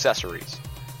 and accessories.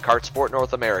 Kartsport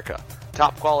North America.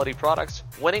 Top quality products,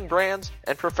 winning brands,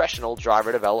 and professional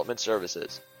driver development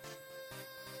services.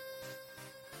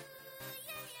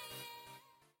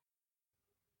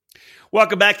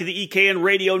 Welcome back to the EKN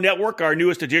Radio Network, our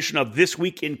newest edition of This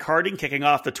Week in Karting, kicking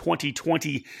off the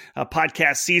 2020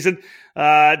 podcast season.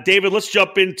 David, let's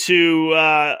jump into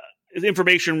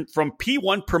information from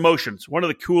P1 Promotions. One of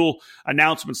the cool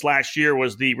announcements last year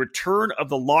was the return of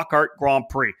the Lockhart Grand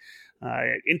Prix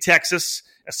in Texas,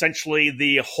 essentially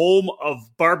the home of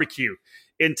barbecue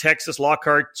in Texas.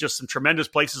 Lockhart, just some tremendous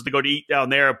places to go to eat down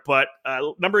there. But a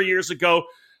number of years ago,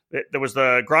 there was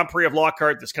the Grand Prix of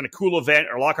Lockhart, this kind of cool event,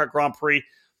 or Lockhart Grand Prix.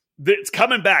 It's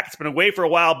coming back. It's been away for a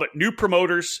while, but new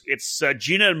promoters. It's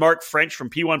Gina and Mark French from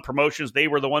P1 Promotions. They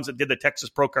were the ones that did the Texas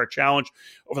Pro Kart Challenge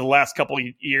over the last couple of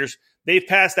years. They've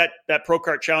passed that Pro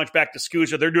Kart Challenge back to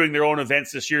SCUSA. They're doing their own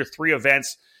events this year, 3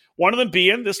 events. One of them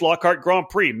being this Lockhart Grand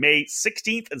Prix, May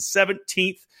 16th and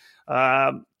 17th.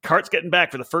 Kart's getting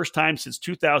back for the first time since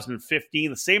 2015.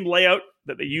 The same layout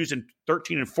that they used in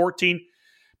 13 and 14.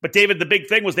 But, David, the big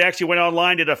thing was they actually went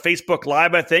online, did a Facebook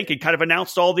Live, I think, and kind of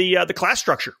announced all the class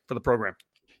structure for the program.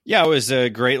 Yeah, it was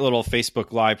a great little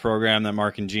Facebook Live program that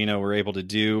Mark and Gina were able to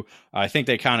do. I think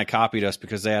they kind of copied us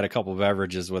because they had a couple of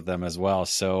beverages with them as well.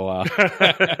 So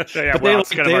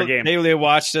they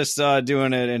watched us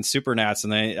doing it in Supernats,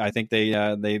 and I think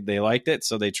they liked it,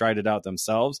 so they tried it out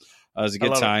themselves. It was a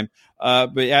good time.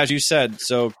 But as you said,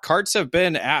 so karts have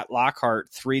been at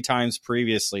Lockhart 3 times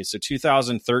previously. So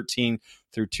 2013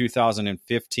 through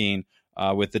 2015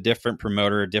 with a different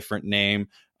promoter, a different name.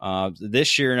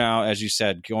 This year now, as you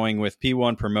said, going with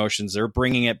P1 Promotions, they're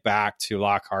bringing it back to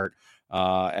Lockhart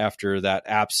after that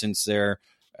absence there.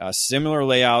 Similar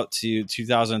layout to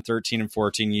 2013 and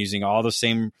 14, using all the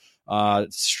same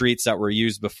streets that were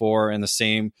used before and the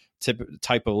same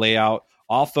type of layout,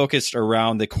 all focused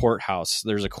around the courthouse.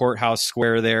 There's a courthouse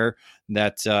square there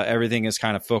that everything is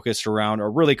kind of focused around. A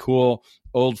really cool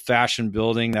old-fashioned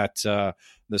building that the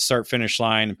start-finish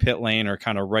line and pit lane are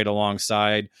kind of right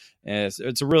alongside. And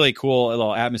it's a really cool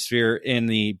little atmosphere in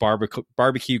the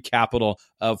barbecue capital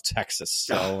of Texas.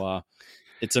 So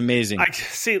it's amazing. I'm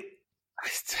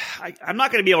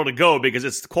not going to be able to go because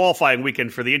it's the qualifying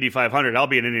weekend for the Indy 500. I'll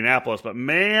be in Indianapolis, but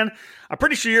man, I'm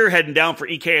pretty sure you're heading down for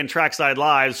EK and Trackside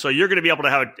Live, so you're going to be able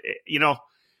to have it.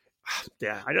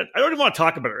 I don't even want to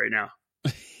talk about it right now.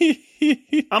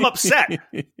 I'm upset.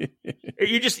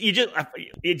 It just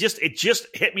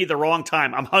hit me the wrong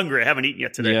time. I'm hungry. I haven't eaten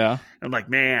yet today. Yeah. I'm like,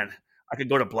 man, I could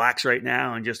go to Black's right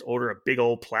now and just order a big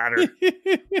old platter.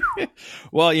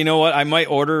 Well, you know what? I might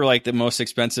order like the most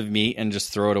expensive meat and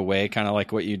just throw it away, kind of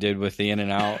like what you did with the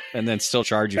In-N-Out, and then still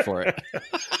charge you for it.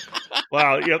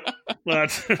 Wow. Yep.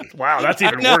 Wow. That's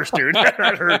even worse, dude.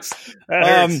 That hurts.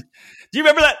 Do you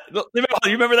remember that?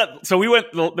 You remember that? So we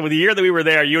went the year that we were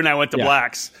there. You and I went to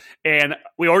Black's, and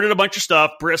we ordered a bunch of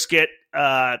stuff: brisket,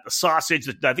 the sausage.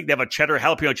 I think they have a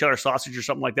jalapeno cheddar sausage or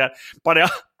something like that.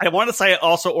 But I want to say I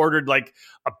also ordered like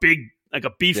a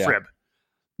beef rib.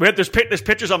 There's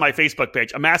pictures on my Facebook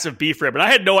page, a massive beef rib, and I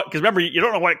had because remember, you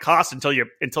don't know what it costs until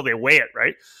they weigh it,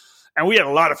 right? And we had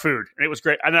a lot of food, and it was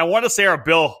great. And I want to say our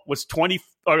bill was $75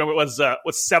 because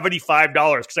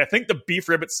I think the beef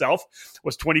rib itself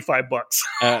was $25.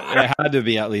 It had to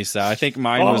be at least that. I think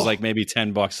mine was like maybe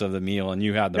 $10 of the meal, and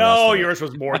you had the rest. No, yours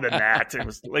was more than that. It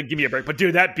was like, give me a break. But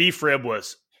dude, that beef rib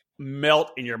was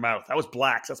melt in your mouth. That was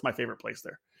Black's. That's my favorite place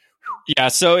there. Yeah.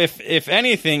 So if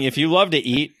anything, if you love to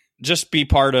eat, just be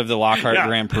part of the Lockhart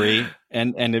Grand Prix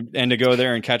and to go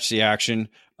there and catch the action.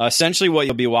 Essentially, what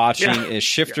you'll be watching is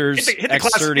Shifters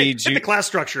X30. Hit the class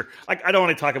structure. I don't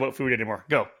want to talk about food anymore.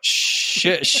 Go.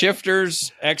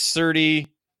 Shifters X30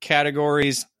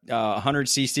 categories,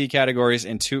 100cc categories,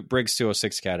 and 2 Briggs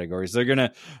 206 categories. They're going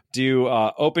to do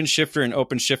Open Shifter and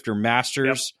Open Shifter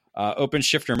Masters. Open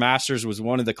Shifter Masters was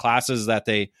one of the classes that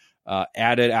they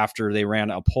added after they ran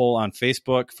a poll on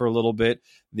Facebook for a little bit.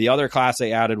 The other class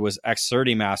they added was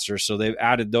X30 Masters. So they've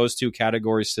added those 2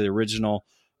 categories to the original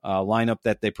lineup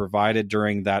that they provided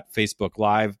during that Facebook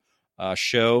Live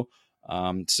show.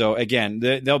 So again,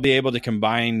 they'll be able to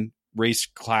combine race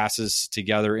classes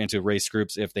together into race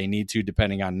groups if they need to,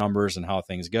 depending on numbers and how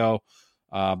things go.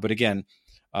 But again,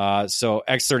 so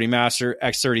X30 Master,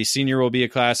 X30 Senior will be a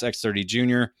class, X30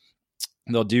 Junior.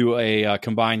 They'll do a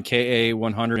combined KA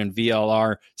 100 and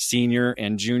VLR Senior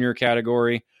and Junior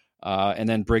category. And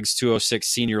then Briggs 206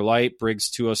 Senior Light,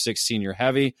 Briggs 206 Senior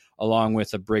Heavy, along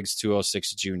with a Briggs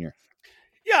 206 Junior.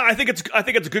 Yeah, I think it's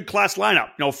a good class lineup.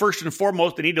 First and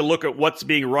foremost, they need to look at what's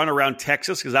being run around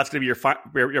Texas because that's going to be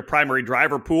your primary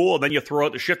driver pool. And then you throw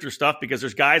out the shifter stuff because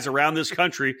there's guys around this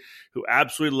country who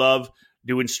absolutely love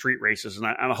doing street races. And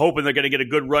I'm hoping they're going to get a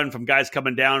good run from guys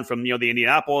coming down from, the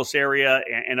Indianapolis area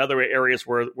and other areas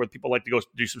where people like to go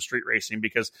do some street racing,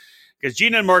 because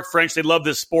Gina and Mark French, they love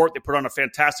this sport. They put on a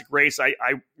fantastic race. I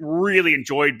really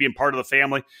enjoyed being part of the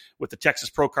family with the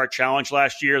Texas Pro Kart Challenge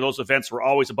last year. Those events were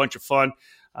always a bunch of fun.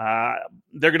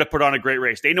 They're going to put on a great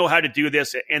race. They know how to do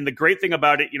this. And the great thing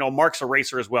about it, Mark's a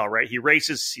racer as well, right? He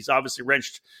races. He's obviously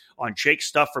wrenched on Jake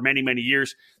stuff for many, many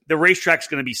years. The racetrack's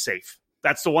going to be safe.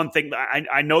 That's the one thing that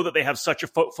I know, that they have such a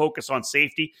focus on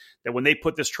safety that when they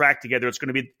put this track together, it's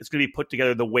going to be put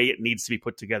together the way it needs to be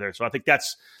put together. So I think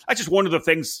that's just one of the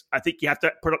things I think you have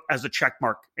to put as a check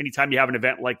mark anytime you have an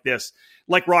event like this,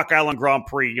 like Rock Island Grand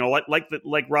Prix.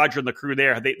 Like Roger and the crew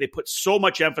there, they put so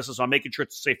much emphasis on making sure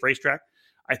it's a safe racetrack.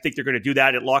 I think they're going to do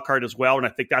that at Lockhart as well, and I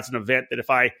think that's an event that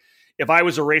if I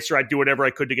was a racer, I'd do whatever I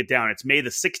could to get down. It's May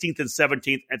the 16th and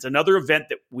 17th. It's another event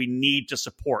that we need to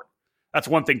support. That's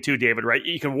one thing too, David, right?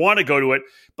 You can want to go to it,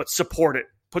 but support it.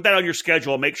 Put that on your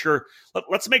schedule.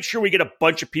 Let's make sure we get a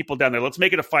bunch of people down there. Let's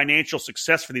make it a financial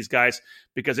success for these guys,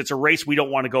 because it's a race we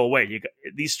don't want to go away.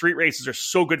 These street races are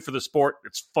so good for the sport.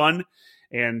 It's fun,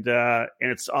 and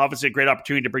it's obviously a great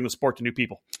opportunity to bring the sport to new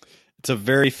people. It's a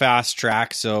very fast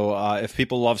track, so if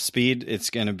people love speed, it's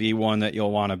going to be one that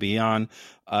you'll want to be on.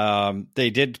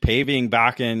 They did paving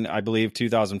back in, I believe,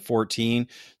 2014.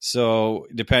 So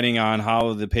depending on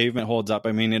how the pavement holds up,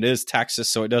 I mean, it is Texas,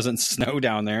 so it doesn't snow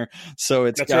down there. So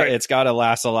it's got to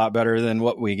last a lot better than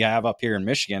what we have up here in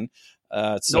Michigan.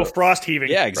 No frost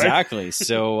heaving. Yeah, exactly. Right?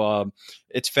 So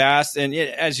it's fast, and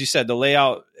as you said, the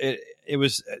layout it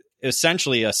was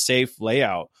essentially a safe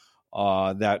layout.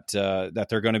 That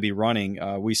they're going to be running.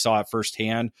 We saw it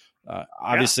firsthand.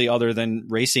 Obviously, other than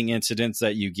racing incidents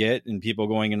that you get and people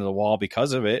going into the wall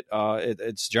because of it,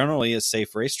 it's generally a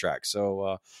safe racetrack.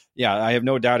 So, I have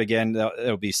no doubt, again, that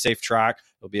it'll be a safe track.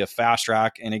 It'll be a fast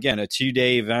track. And again, a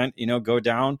 2-day event, go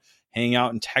down, hang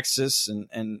out in Texas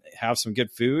and have some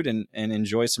good food and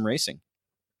enjoy some racing.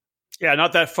 Yeah,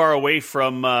 not that far away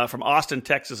from Austin,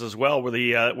 Texas, as well, where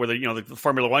the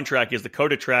Formula One track is, the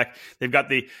COTA track. They've got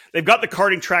the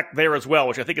karting track there as well,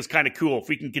 which I think is kind of cool. If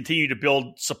we can continue to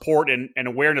build support and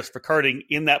awareness for karting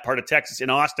in that part of Texas, in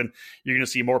Austin, you're going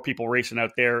to see more people racing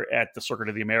out there at the Circuit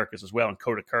of the Americas as well in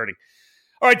COTA karting.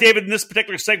 All right, David, in this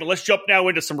particular segment, let's jump now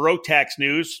into some Rotax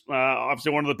news.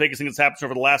 Obviously, one of the biggest things that's happened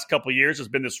over the last couple of years has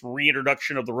been this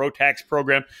reintroduction of the Rotax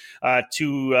program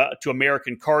to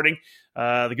American karting.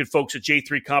 The good folks at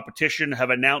J3 Competition have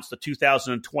announced the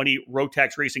 2020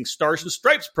 Rotax Racing Stars and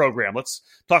Stripes program. Let's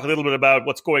talk a little bit about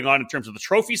what's going on in terms of the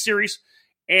Trophy Series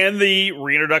and the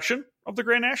reintroduction of the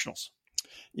Grand Nationals.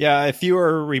 Yeah, if you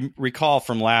recall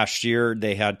from last year,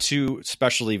 they had two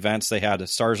special events. They had a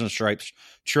Stars and Stripes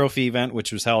Trophy event,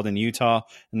 which was held in Utah,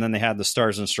 and then they had the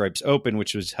Stars and Stripes Open,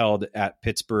 which was held at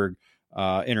Pittsburgh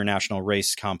International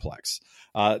Race Complex.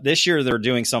 This year, they're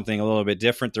doing something a little bit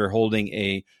different. They're holding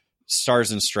a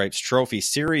Stars and Stripes Trophy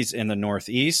Series in the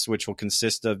Northeast, which will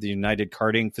consist of the United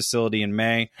Karting Facility in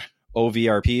May,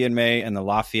 OVRP in May, and the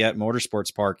Lafayette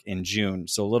Motorsports Park in June.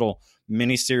 So a little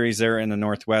mini series there in the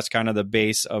Northwest, kind of the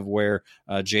base of where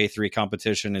J3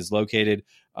 Competition is located.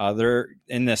 They're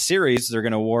in the series, they're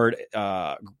going to award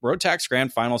Rotax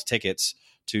Grand Finals tickets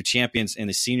to champions in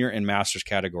the senior and masters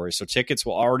category. So tickets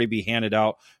will already be handed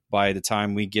out by the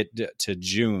time we get to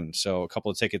June. So a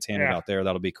couple of tickets handed out there.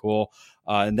 That'll be cool.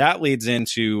 And that leads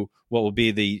into what will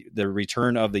be the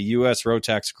return of the U.S.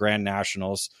 Rotax Grand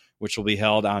Nationals, which will be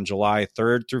held on July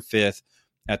 3rd through 5th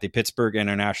at the Pittsburgh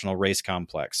International Race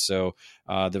Complex. So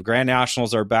the Grand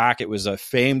Nationals are back. It was a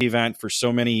famed event for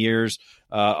so many years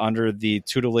under the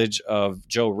tutelage of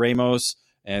Joe Ramos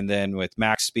and then with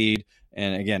Max Speed.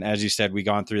 And again, as you said, we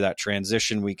gone through that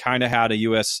transition. We kind of had a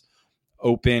U.S.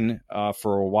 Open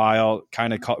for a while.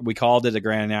 We called it the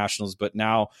Grand Nationals, but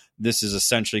now this is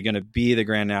essentially going to be the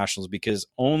Grand Nationals because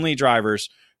only drivers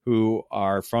who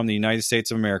are from the United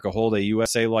States of America, hold a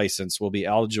USA license, will be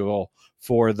eligible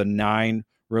for the 9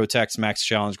 Rotax Max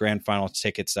Challenge Grand Final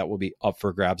tickets that will be up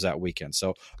for grabs that weekend.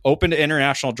 So open to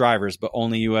international drivers, but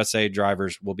only USA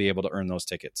drivers will be able to earn those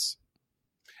tickets.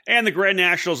 And the Grand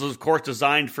Nationals is, of course,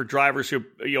 designed for drivers who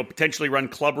potentially run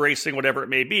club racing, whatever it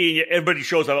may be. Everybody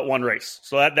shows up at one race.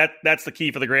 So that's the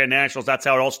key for the Grand Nationals. That's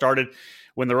how it all started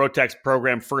when the Rotax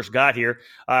program first got here.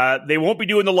 They won't be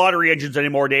doing the lottery engines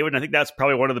anymore, David. And I think that's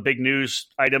probably one of the big news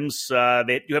items.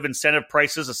 They do have incentive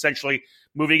prices, essentially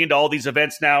moving into all these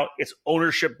events now. It's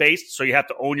ownership-based, so you have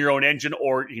to own your own engine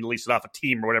or you can lease it off a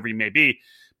team or whatever you may be.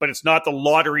 But it's not the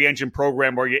lottery engine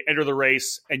program where you enter the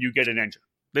race and you get an engine.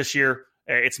 This year,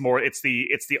 it's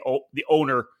the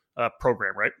owner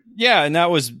program, right? Yeah, and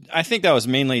I think that was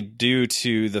mainly due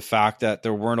to the fact that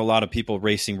there weren't a lot of people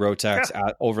racing Rotax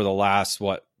over the last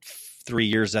 3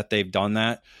 years that they've done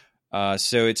that.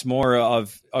 So it's more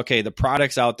of, okay, the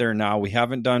product's out there now. We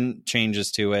haven't done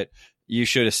changes to it. You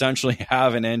should essentially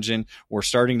have an engine. We're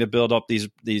starting to build up these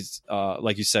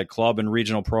like you said, club and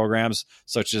regional programs,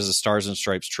 such as the Stars and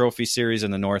Stripes Trophy Series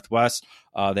in the Northwest.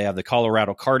 They have the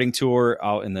Colorado Karting Tour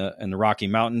out in the Rocky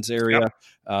Mountains area. Yep.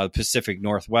 Pacific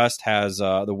Northwest has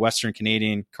the Western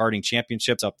Canadian Karting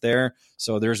Championships up there.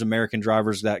 So there's American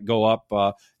drivers that go up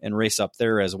and race up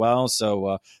there as well.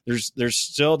 So there's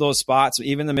still those spots.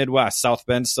 Even the Midwest, South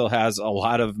Bend still has a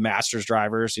lot of Masters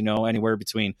drivers, anywhere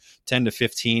between 10 to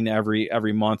 15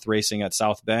 every month racing at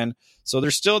South Bend. So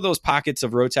there's still those pockets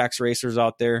of Rotax racers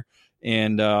out there.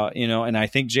 And, and I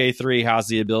think J3 has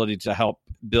the ability to help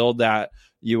build that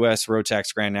U.S.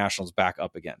 Rotax Grand Nationals back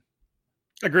up again.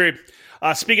 Agreed.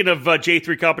 Speaking of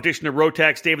J3 competition at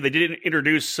Rotax, David, they did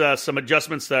introduce some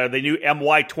adjustments. The new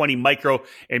MY20 Micro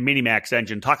and Minimax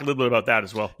engine. Talk a little bit about that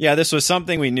as well. Yeah, this was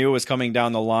something we knew was coming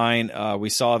down the line.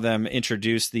 We saw them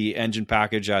introduce the engine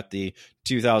package at the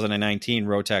 2019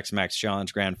 Rotax Max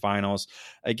Challenge Grand Finals.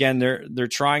 Again, they're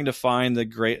trying to find the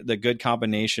good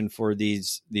combination for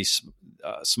these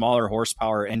smaller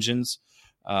horsepower engines,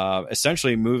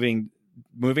 essentially moving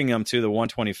them to the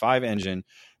 125 engine,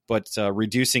 but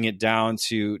reducing it down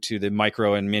to the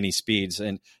micro and mini speeds.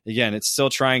 And again, it's still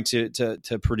trying to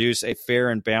produce a fair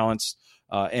and balanced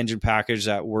engine package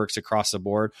that works across the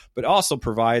board, but also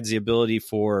provides the ability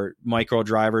for micro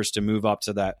drivers to move up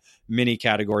to that mini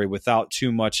category without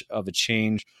too much of a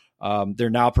change. They're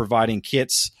now providing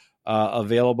kits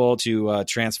available to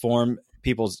transform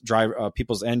people's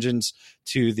engines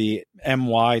to the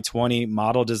MY20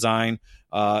 model design,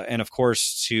 and of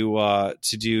course to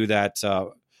do that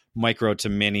micro to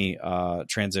mini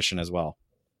transition as well.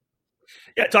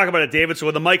 Yeah, talk about it, David. So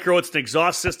with the micro, it's an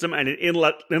exhaust system and an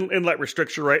inlet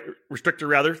restrictor,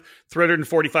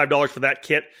 $345 for that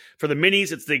kit. For the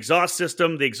minis, it's the exhaust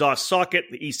system, the exhaust socket,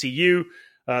 the ECU,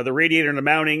 the radiator and the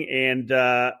mounting, and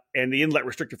the inlet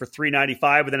restrictor for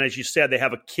 $395. And then, as you said, they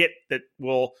have a kit that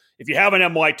will, if you have an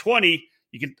MY20,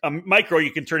 micro,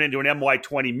 you can turn into an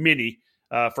MY20 mini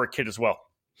for a kit as well.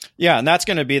 Yeah, and that's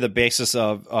going to be the basis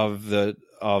of the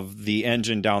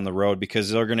engine down the road,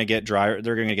 because they're going to get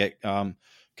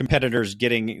competitors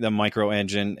getting the micro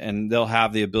engine, and they'll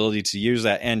have the ability to use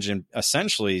that engine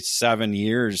essentially 7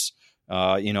 years,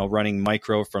 running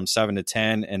micro from 7 to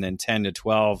 10 and then 10 to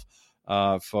 12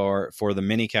 for the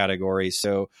mini category.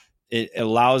 So it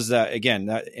allows that, again,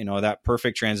 that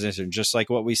perfect transition, just like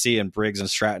what we see in Briggs and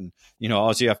Stratton.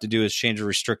 All you have to do is change a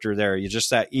restrictor there. You just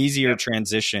that easier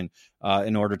transition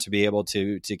in order to be able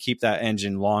to keep that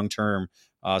engine long term.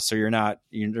 So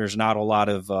there's not a lot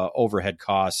of overhead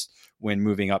costs when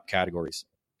moving up categories.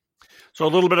 So a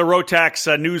little bit of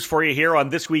Rotax news for you here on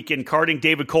This Week in Karting.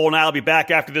 David Cole and I will be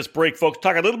back after this break, folks.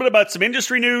 Talk a little bit about some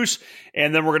industry news,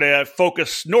 and then we're going to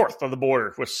focus north of the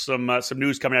border with some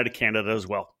news coming out of Canada as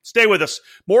well. Stay with us.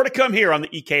 More to come here on the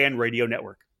EKN Radio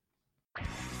Network.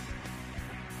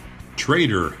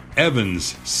 Trader,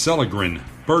 Evans, Seligren,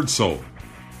 Birdsell.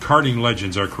 Karting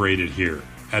legends are created here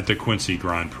at the Quincy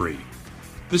Grand Prix.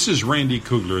 This is Randy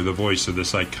Kugler, the voice of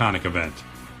this iconic event.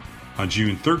 On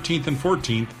June 13th and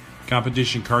 14th,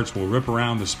 competition carts will rip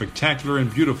around the spectacular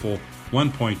and beautiful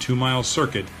 1.2-mile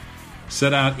circuit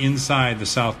set out inside the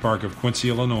South Park of Quincy,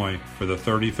 Illinois for the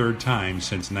 33rd time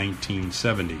since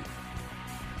 1970.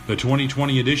 The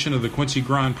 2020 edition of the Quincy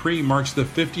Grand Prix marks the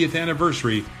 50th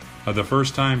anniversary of the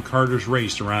first time karters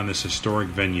raced around this historic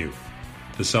venue.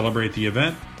 To celebrate the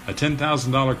event, a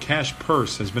 $10,000 cash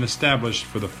purse has been established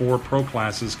for the 4 pro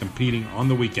classes competing on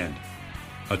the weekend.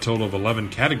 A total of 11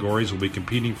 categories will be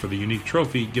competing for the unique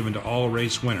trophy given to all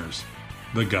race winners,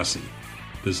 the Gussie,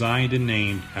 designed and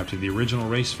named after the original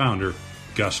race founder,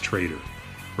 Gus Trader.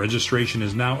 Registration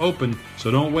is now open,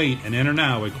 so don't wait and enter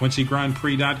now at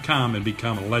QuincyGrandPrix.com and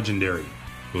become legendary.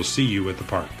 We'll see you at the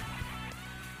park.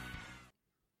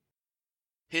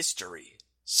 History,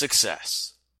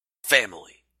 success,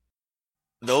 family.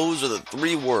 Those are the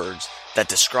 3 words that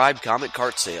describe Comet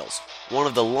Kart Sales, one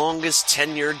of the longest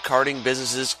tenured karting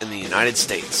businesses in the United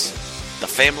States. The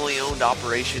family-owned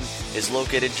operation is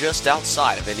located just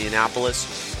outside of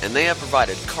Indianapolis, and they have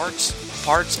provided karts,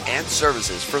 parts, and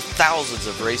services for thousands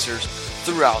of racers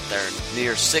throughout their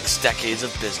near 6 decades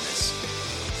of business.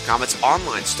 Comet's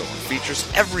online store features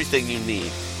everything you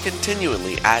need,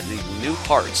 continually adding new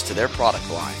parts to their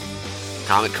product line.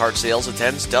 Comet Kart Sales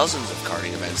attends dozens of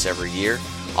karting events every year,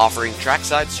 offering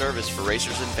trackside service for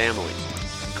racers and families.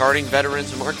 Karting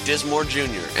veterans Mark Dismore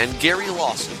Jr. and Gary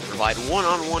Lawson provide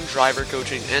one-on-one driver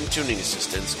coaching and tuning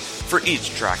assistance for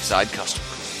each trackside customer.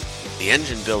 The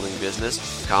engine building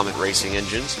business, Comet Racing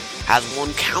Engines, has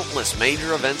won countless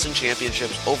major events and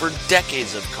championships over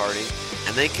decades of karting,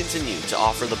 and they continue to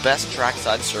offer the best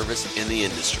trackside service in the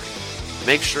industry.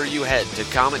 Make sure you head to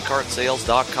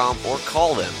CometKartSales.com or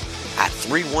call them at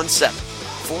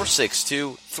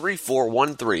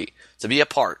 317-462-3413 to be a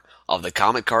part of the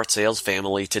Comet Kart Sales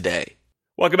family today.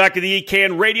 Welcome back to the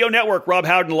EKN Radio Network. Rob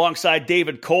Howden alongside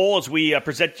David Cole as we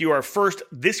present to you our first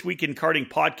This Week in Karting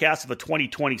podcast of the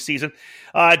 2020 season.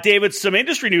 David, some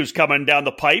industry news coming down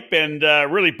the pipe, and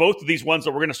really both of these ones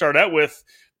that we're going to start out with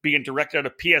being directed out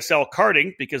of PSL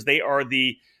Karting because they are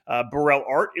the Burrell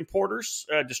Art importers,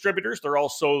 distributors. They're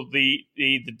also the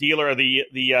dealer, the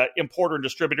importer and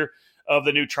distributor of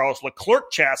the new Charles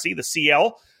Leclerc chassis, the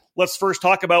CL. Let's first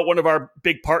talk about one of our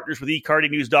big partners with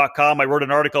eKartingNews.com. I wrote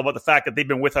an article about the fact that they've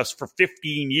been with us for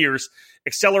 15 years.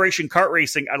 Acceleration Kart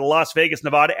Racing out of Las Vegas,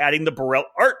 Nevada, adding the Burrell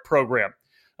Art program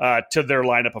to their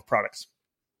lineup of products.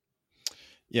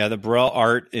 Yeah, the Burrell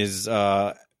Art is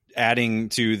adding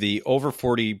to the over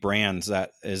 40 brands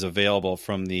that is available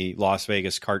from the Las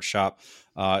Vegas kart shop.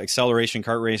 Acceleration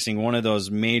Kart Racing, one of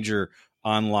those major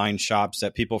online shops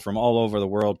that people from all over the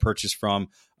world purchase from,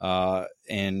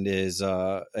 and is,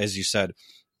 as you said,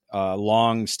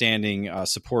 long-standing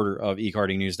supporter of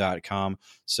eKartingNews.com.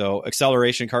 So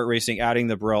Acceleration Kart Racing adding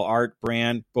the Burrell Art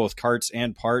brand, both karts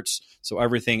and parts. So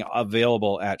everything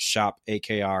available at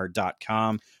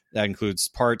shopakr.com. That includes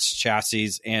parts,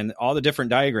 chassis, and all the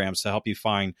different diagrams to help you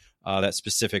find that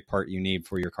specific part you need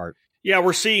for your kart. Yeah,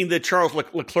 we're seeing the Charles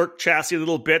Leclerc chassis a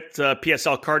little bit.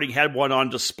 PSL Karting had one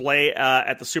on display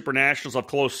at the Super Nationals up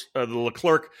close. The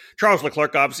Leclerc, Charles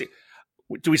Leclerc, obviously.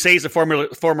 Do we say he's a former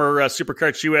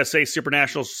Superkarts USA Super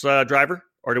Nationals driver?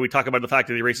 Or do we talk about the fact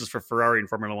that he races for Ferrari in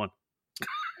Formula One?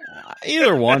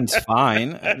 Either one's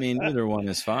fine. I mean, either one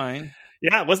is fine.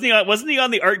 Yeah, wasn't he on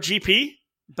the Art GP?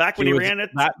 Back when he ran it?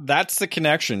 That's the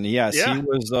connection. Yes, yeah. He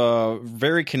was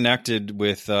very connected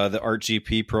with the Art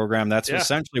GP program. That's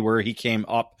essentially where he came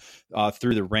up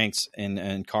through the ranks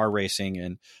in car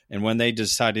racing. And when they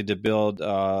decided to build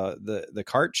the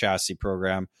kart chassis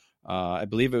program, I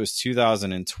believe it was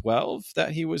 2012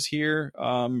 that he was here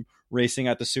racing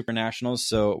at the Super Nationals.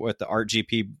 So with the Art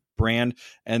GP brand,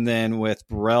 and then with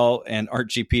Burrell and Art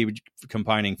GP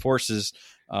combining forces,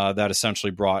 that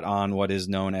essentially brought on what is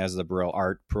known as the Burrell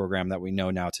Art program that we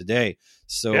know now today.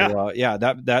 So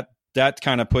that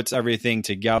kind of puts everything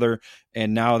together.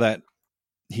 And now that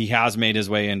he has made his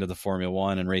way into the Formula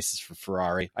One and races for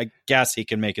Ferrari, I guess he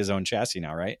can make his own chassis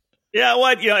now, right?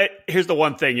 Yeah, here's the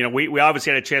one thing. we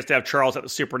obviously had a chance to have Charles at the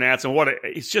Super Nats, and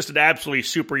he's just an absolutely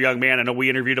super young man. I know we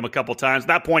interviewed him a couple of times. At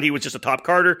that point, he was just a top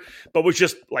karter, but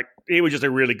he was just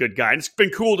a really good guy. And it's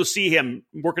been cool to see him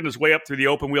working his way up through the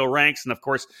open wheel ranks, and of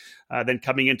course, then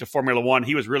coming into Formula One.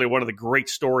 He was really one of the great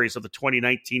stories of the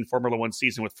 2019 Formula One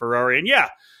season with Ferrari. And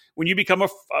when you become a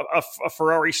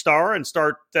Ferrari star and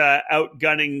start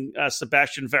outgunning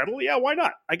Sebastian Vettel, why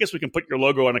not? I guess we can put your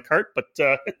logo on a kart, but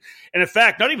and in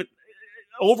fact, not even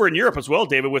over in Europe as well,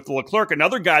 David, with the Leclerc,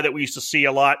 another guy that we used to see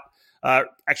a lot,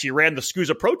 actually ran the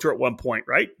SCUSA Pro Tour at one point,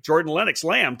 right? Jordan Lennox,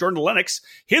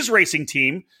 his racing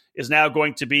team is now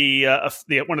going to be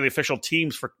one of the official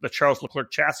teams for the Charles Leclerc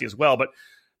chassis as well. But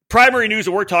primary news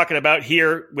that we're talking about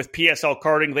here with PSL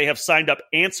Karting, they have signed up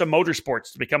ANSA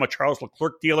Motorsports to become a Charles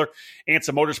Leclerc dealer.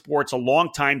 ANSA Motorsports, a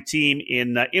longtime team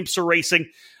in IMSA racing.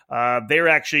 They're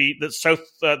actually the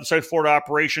South Florida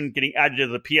operation getting added to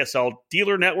the PSL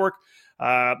dealer network.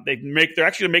 They're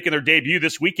actually making their debut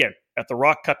this weekend at the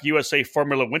Rock Cup USA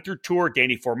Formula Winter Tour.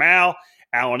 Danny Formal,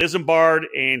 Alan Isambard,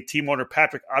 and team owner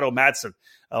Patrick Otto Madsen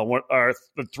are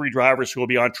the three drivers who will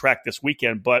be on track this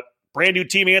weekend. But brand new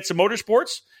team ANSA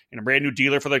Motorsports and a brand new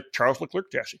dealer for the Charles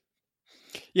Leclerc chassis.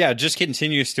 Yeah, it just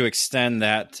continues to extend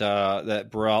that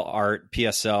Burrell Art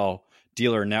PSL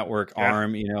dealer network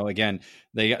arm. Again,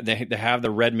 they have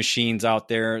the red machines out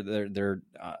there. They're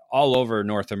all over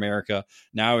North America.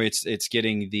 Now it's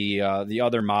getting the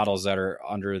other models that are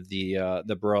under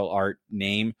the Burrell Art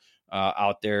name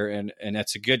out there, and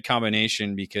it's a good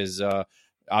combination because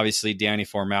obviously Danny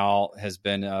Formal has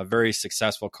been a very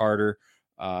successful karter.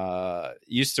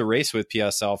 Used to race with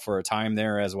PSL for a time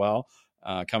there as well.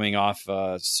 Coming off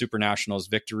Super Nationals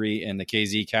victory in the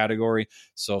KZ category.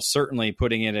 So certainly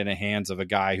putting it in the hands of a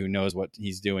guy who knows what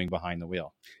he's doing behind the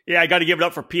wheel. Yeah, I got to give it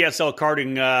up for PSL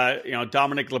Karting.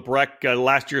 Dominic Lebrec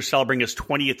last year celebrating his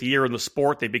 20th year in the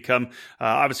sport. They become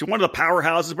obviously one of the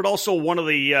powerhouses, but also one of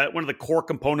the core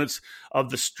components of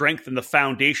the strength and the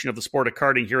foundation of the sport of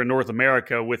karting here in North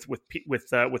America with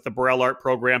the Burrell Art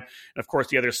program, and of course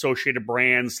the other associated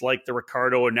brands like the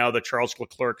Ricardo and now the Charles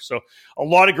Leclerc. So a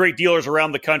lot of great dealers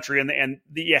around the country, and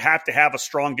you have to have a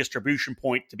strong distribution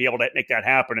point to be able to make that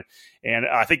happen. And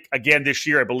I think again this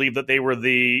year, I believe that they were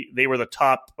the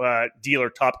top dealer,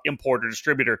 top importer,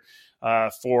 distributor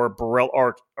for Burrell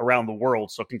Art around the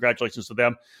world. So congratulations to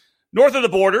them. North of the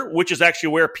border, which is actually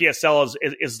where PSL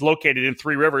is located in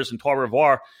Three Rivers in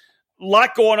Trois-Rivières, a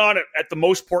lot going on at the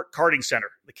Mosport Karting Center.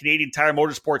 The Canadian Tire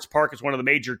Motorsports Park is one of the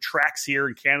major tracks here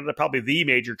in Canada, probably the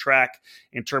major track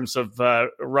in terms of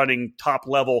running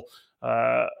top-level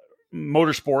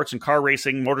motorsports and car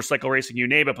racing, motorcycle racing, you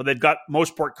name it. But they've got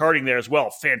Mosport Karting there as well.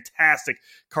 Fantastic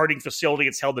karting facility.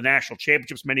 It's held the national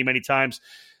championships many, many times.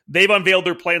 They've unveiled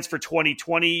their plans for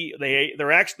 2020.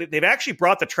 They've actually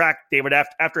brought the track, David,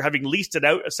 after having leased it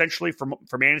out essentially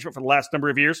for management for the last number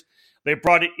of years. They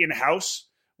brought it in-house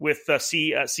with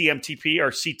CMTP or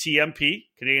CTMP,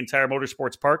 Canadian Tire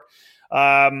Motorsports Park.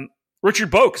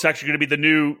 Richard Boak is actually going to be the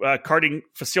new karting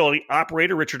facility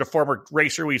operator. Richard, a former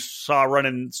racer we saw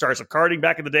running Stars of Karting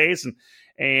back in the days,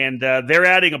 and they're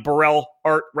adding a Burrell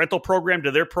Art rental program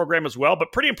to their program as well.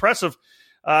 But pretty impressive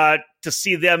to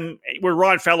see them, where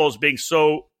Ron Fellows being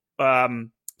such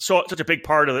a big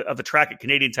part of the track at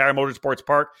Canadian Tire Motorsports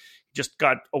Park. Just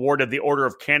got awarded the Order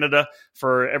of Canada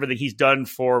for everything he's done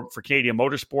for Canadian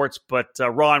motorsports. But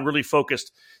Ron really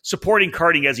focused supporting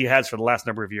karting as he has for the last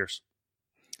number of years.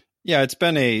 Yeah, it's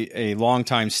been a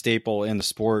long-time staple in the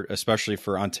sport, especially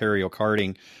for Ontario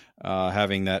karting,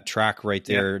 having that track right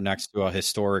there next to a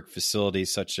historic facility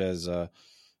such as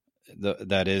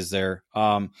that is there.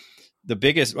 I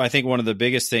think one of the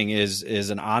biggest thing is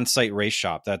an on-site race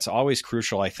shop. That's always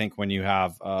crucial, I think, when you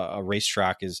have a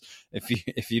racetrack. Is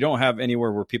if you don't have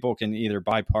anywhere where people can either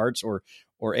buy parts or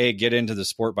get into the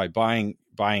sport by buying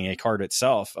a kart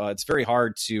itself, it's very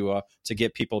hard to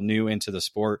get people new into the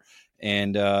sport.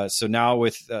 And so now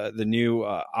with the new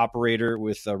operator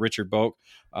with Richard Boak,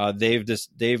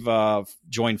 they've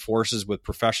joined forces with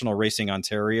Professional Racing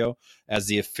Ontario as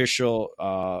the official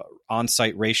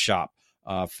on-site race shop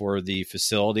for the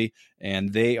facility,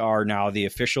 and they are now the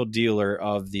official dealer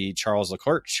of the Charles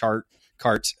Leclerc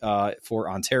kart for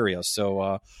Ontario.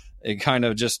 So it kind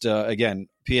of just again,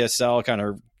 PSL kind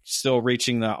of still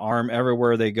reaching the arm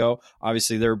everywhere they go.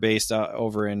 Obviously, they're based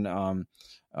over in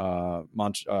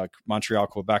Montreal,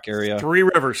 Quebec area. Three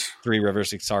Rivers.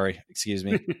 Sorry, excuse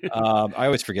me. I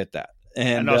always forget that.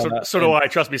 And so do I.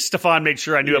 Trust me, Stefan made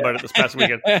sure I knew about it this past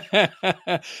weekend.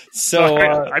 So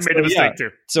I made a mistake too.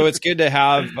 So it's good to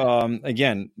have.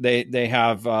 Again, they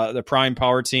have the Prime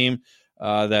Power team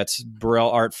that's Burrell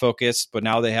Art focused, but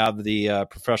now they have the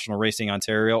Professional Racing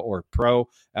Ontario, or Pro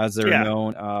as they're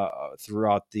known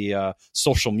throughout the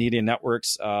social media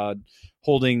networks,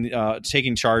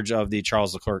 taking charge of the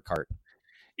Charles Leclerc kart.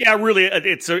 Yeah, really,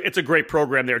 it's a great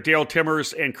program there. Dale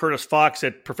Timmers and Curtis Fox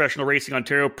at Professional Racing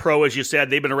Ontario. Pro, as you said,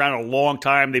 they've been around a long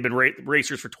time. They've been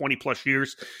racers for 20-plus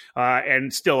years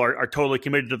and still are totally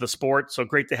committed to the sport. So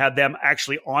great to have them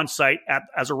actually on site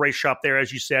as a race shop there,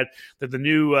 as you said. They're the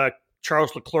new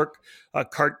Charles Leclerc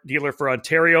kart dealer for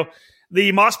Ontario.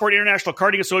 The Mosport International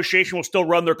Karting Association will still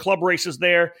run their club races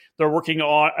there. They're working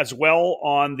on as well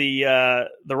on the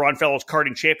Ron Fellows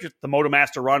Karting Championship, the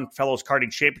MotoMaster Ron Fellows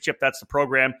Karting Championship. That's the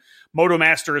program.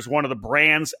 MotoMaster is one of the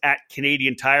brands at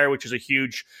Canadian Tire, which is a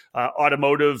huge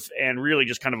automotive and really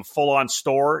just kind of a full-on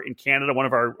store in Canada. One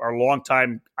of our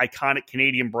longtime iconic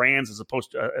Canadian brands, as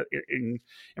opposed to in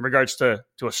regards to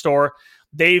a store.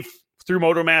 They've, through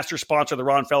MotoMaster, sponsored the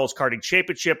Ron Fellows Karting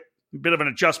Championship. A bit of an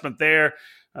adjustment there.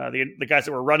 The guys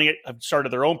that were running it have started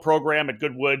their own program at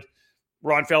Goodwood.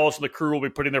 Ron Fellows and the crew will be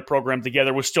putting their program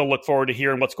together. We'll still look forward to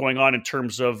hearing what's going on in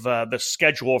terms of the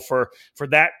schedule for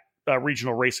that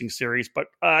regional racing series. But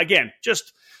again,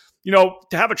 just to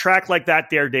have a track like that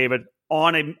there, David,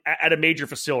 at a major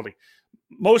facility.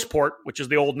 Mosport, which is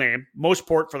the old name,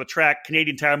 Mosport for the track,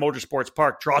 Canadian Tire Motorsports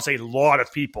Park, draws a lot of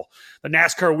people. The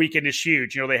NASCAR weekend is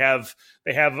huge. They have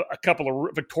a couple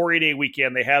of Victoria Day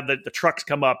weekend. They have the trucks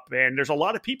come up, and there's a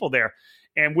lot of people there.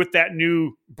 And with that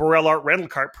new Burrell Art rental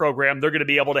kart program, they're going to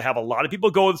be able to have a lot of people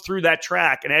going through that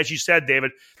track. And as you said,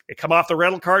 David, they come off the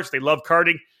rental carts. They love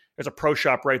karting. There's a pro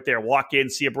shop right there. Walk in,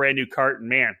 see a brand new kart, and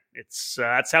man,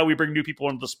 that's how we bring new people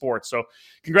into the sport. So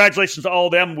congratulations to all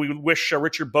of them. We wish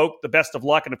Richard Boak the best of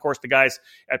luck, and of course the guys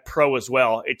at Pro as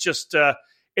well. It's just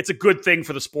it's a good thing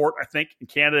for the sport, I think, in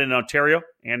Canada and Ontario.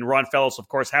 And Ron Fellows, of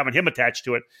course, having him attached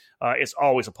to it is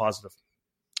always a positive.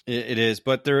 It is,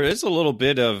 but there is a little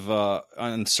bit of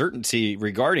uncertainty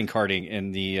regarding karting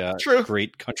in the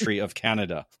great country of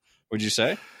Canada. Would you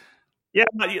say? Yeah,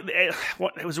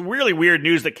 it was really weird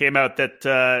news that came out that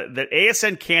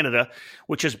ASN Canada,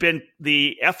 which has been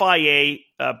the FIA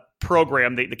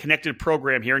program, the connected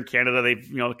program here in Canada, they've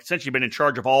essentially been in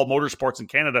charge of all motorsports in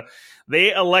Canada.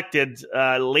 They elected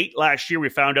late last year. We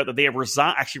found out that they have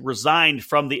resigned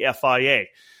from the FIA.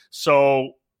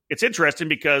 So it's interesting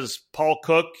because Paul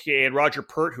Cook and Roger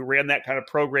Pert, who ran that kind of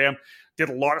program, did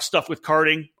a lot of stuff with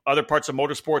karting, other parts of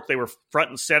motorsport. They were front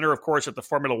and center, of course, at the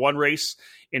Formula One race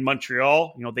in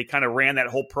Montreal. They kind of ran that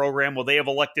whole program. Well, they have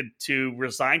elected to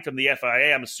resign from the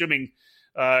FIA. I'm assuming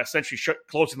essentially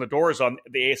closing the doors on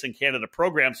the ASN Canada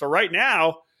program. So right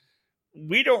now,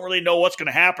 we don't really know what's going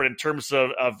to happen in terms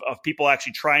of people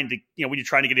actually trying to, when you're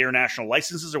trying to get international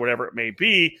licenses or whatever it may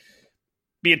be.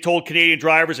 Being told Canadian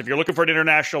drivers, if you're looking for an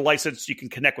international license, you can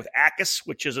connect with ACUS,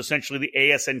 which is essentially the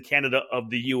ASN Canada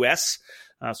of the U.S.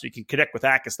 So you can connect with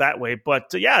ACUS that way. But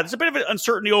there's a bit of an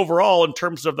uncertainty overall in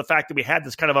terms of the fact that we had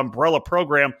this kind of umbrella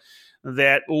program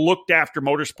that looked after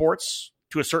motorsports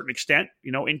to a certain extent,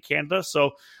 in Canada.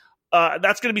 So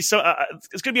that's going to be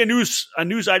it's going to be a news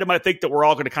item, I think, that we're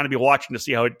all going to kind of be watching to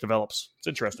see how it develops. It's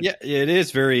interesting. Yeah, it is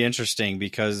very interesting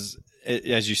because,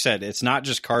 as you said, it's not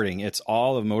just karting; it's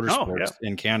all of motorsports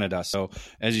in Canada. So,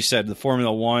 as you said, the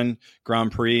Formula One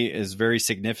Grand Prix is very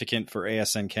significant for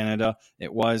ASN Canada.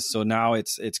 It was. So now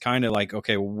it's kind of like,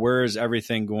 okay, where is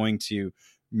everything going to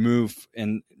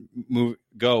moving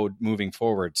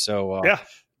forward? So,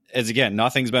 as again,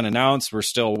 nothing's been announced. We're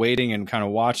still waiting and kind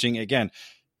of watching. Again,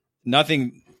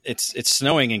 nothing. It's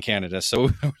snowing in Canada, so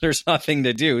there's nothing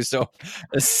to do. So,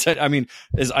 I mean,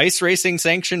 is ice racing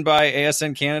sanctioned by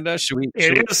ASN Canada?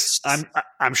 It is.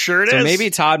 I'm sure it is. So maybe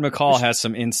Todd McCall has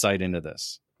some insight into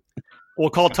this.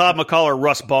 We'll call Todd McCall or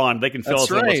Russ Bond. They can fill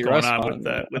us in what's going Russ on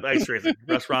with ice racing.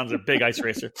 Russ Bond's a big ice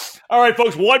racer. All right,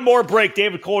 folks, one more break.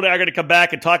 David Cole and I are going to come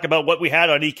back and talk about what we had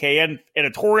on EKN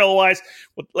editorial-wise.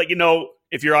 We'll let you know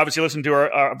if you're obviously listening to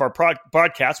our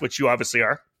podcast, which you obviously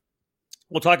are.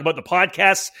 We'll talk about the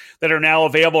podcasts that are now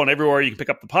available and everywhere you can pick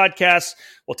up the podcasts.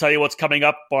 We'll tell you what's coming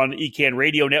up on the EKN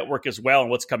Radio Network as well and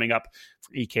what's coming up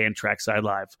for EKN Trackside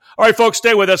Live. All right, folks,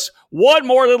 stay with us. One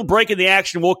more little break in the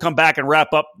action. We'll come back and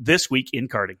wrap up this week in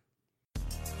karting.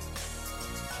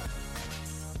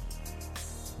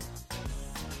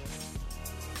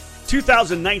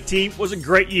 "2019 was a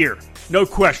great year, no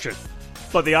question.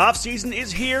 But the offseason is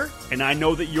here, and I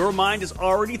know that your mind is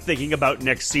already thinking about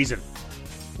next season.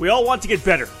 We all want to get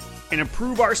better and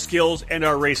improve our skills and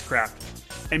our racecraft.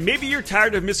 And maybe you're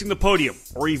tired of missing the podium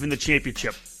or even the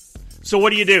championship. So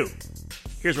what do?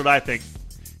 Here's what I think.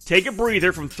 Take a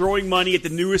breather from throwing money at the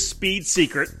newest speed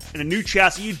secret and a new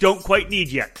chassis you don't quite need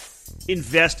yet.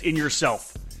 Invest in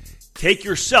yourself. Take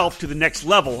yourself to the next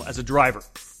level as a driver.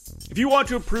 If you want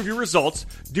to improve your results,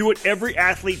 do what every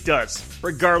athlete does,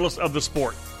 regardless of the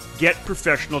sport. Get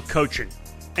professional coaching.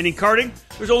 And in karting,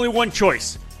 there's only one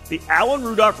choice. The Alan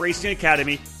Rudolph Racing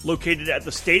Academy, located at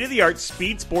the state-of-the-art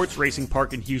Speed Sports Racing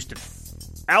Park in Houston.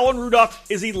 Alan Rudolph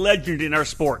is a legend in our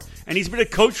sport, and he's been a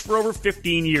coach for over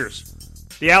 15 years.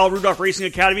 The Alan Rudolph Racing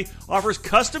Academy offers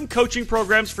custom coaching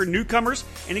programs for newcomers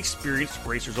and experienced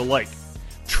racers alike.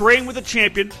 Train with a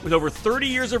champion with over 30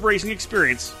 years of racing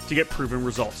experience to get proven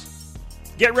results.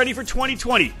 Get ready for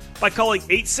 2020 by calling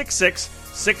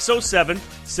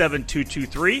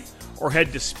 866-607-7223 or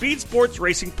head to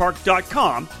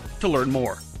speedsportsracingpark.com to learn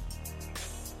more.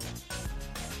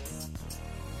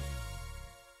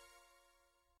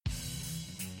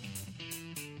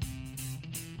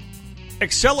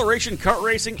 Acceleration Kart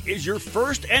Racing is your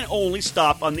first and only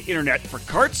stop on the internet for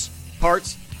karts,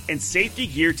 parts, and safety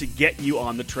gear to get you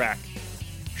on the track.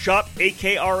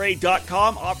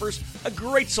 ShopAKRA.com offers a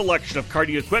great selection of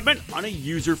karting equipment on a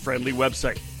user-friendly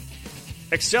website.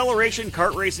 Acceleration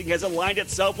Kart Racing has aligned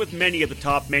itself with many of the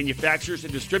top manufacturers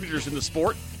and distributors in the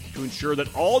sport to ensure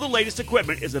that all the latest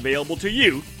equipment is available to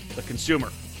you, the consumer.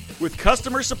 With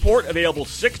customer support available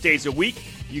 6 days a week,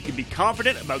 you can be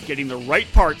confident about getting the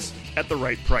right parts at the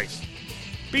right price.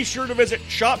 Be sure to visit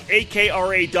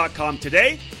ShopAKRA.com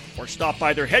today or stop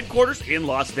by their headquarters in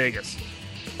Las Vegas.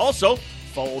 Also,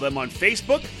 follow them on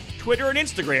Facebook, Twitter, and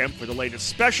Instagram for the latest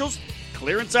specials,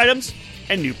 clearance items,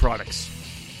 and new products.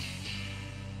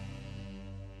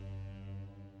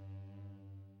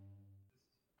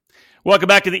 Welcome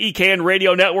back to the EKN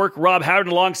Radio Network. Rob Howard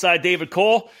alongside David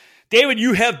Cole. David,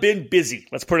 you have been busy.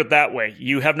 Let's put it that way.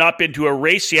 You have not been to a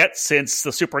race yet since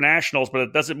the Super Nationals, but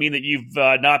it doesn't mean that you've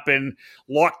not been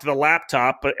locked to the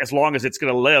laptop. But as long as it's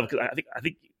going to live, because I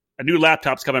think a new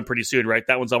laptop's coming pretty soon, right?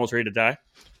 That one's almost ready to die.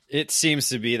 It seems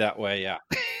to be that way, yeah.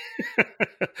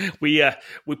 we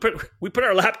put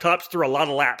our laptops through a lot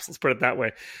of laps. Let's put it that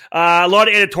way. A lot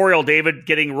of editorial, David,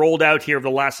 getting rolled out here over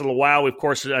the last little while. We of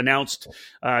course announced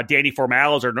Danny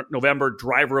Formal as our November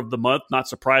Driver of the Month. Not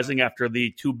surprising after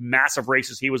the 2 massive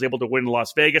races he was able to win in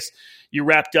Las Vegas. You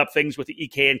wrapped up things with the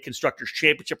EKN Constructors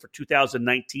Championship for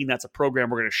 2019. That's a program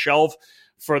we're going to shelve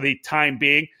for the time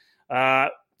being.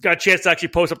 Got a chance to actually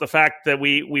post up the fact that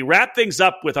we wrap things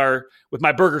up with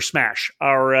my Burger Smash,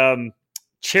 our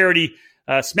charity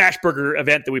smash burger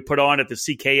event that we put on at the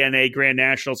CKNA Grand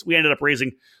Nationals. We ended up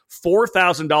raising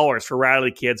 $4,000 for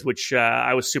Riley kids, which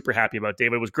I was super happy about,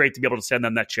 David. It was great to be able to send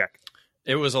them that check.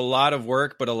 It was a lot of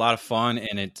work, but a lot of fun,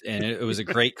 and it was a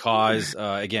great cause.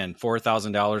 Again,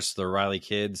 $4,000 to the Riley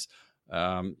kids.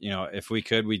 If we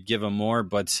could, we'd give them more,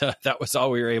 but that was all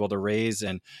we were able to raise.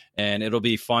 And it'll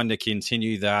be fun to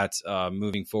continue that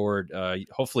moving forward,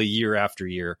 hopefully year after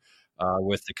year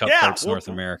with the Cup Carts North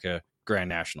America Grand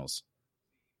Nationals.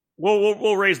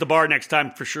 We'll raise the bar next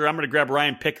time for sure. I'm going to grab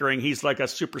Ryan Pickering. He's like a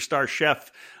superstar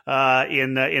chef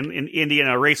in Indy and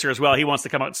a racer as well. He wants to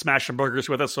come out and smash some burgers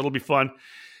with us, so it'll be fun.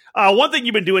 One thing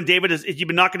you've been doing, David, is you've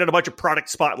been knocking out a bunch of product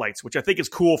spotlights, which I think is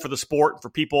cool for the sport, for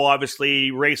people, obviously,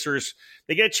 racers.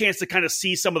 They get a chance to kind of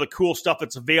see some of the cool stuff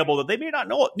that's available that they may not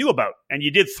knew about. And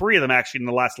you did 3 of them, actually, in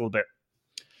the last little bit.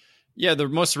 Yeah, the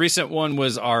most recent one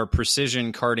was our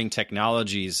Precision Karting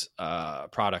Technologies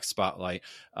product spotlight.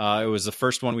 It was the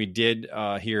first one we did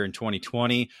here in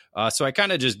 2020. So I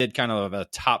kind of just did kind of a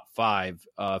top 5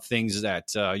 things that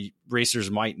racers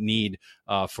might need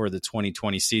for the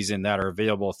 2020 season that are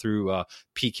available through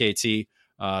PKT.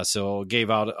 So gave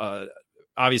out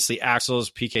obviously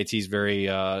axles. PKT is very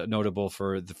notable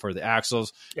for the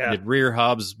axles. Yeah. We did rear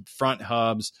hubs, front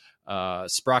hubs,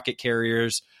 sprocket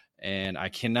carriers. And I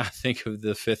cannot think of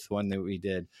the 5th one that we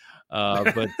did.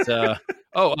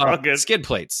 Skid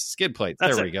plates.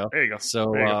 There we go.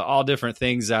 So all different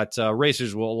things that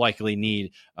racers will likely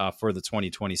need for the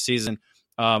 2020 season.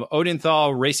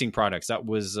 Odenthal Racing Products. That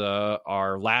was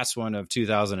our last one of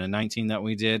 2019 that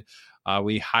we did.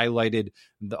 We highlighted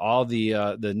all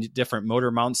the different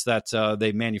motor mounts that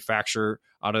they manufacture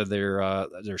out of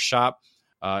their shop.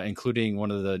 Including one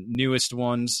of the newest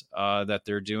ones that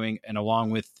they're doing, and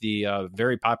along with the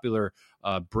very popular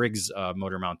Briggs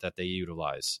motor mount that they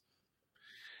utilize.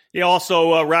 They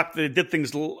also did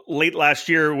things late last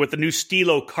year with the new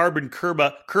Stilo Carbon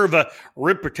Curva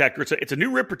rib protector. It's a new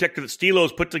rib protector that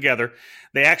Stilo's put together.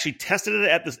 They actually tested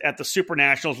it at the Super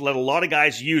Nationals, let a lot of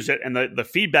guys use it, and the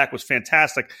feedback was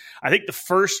fantastic. I think the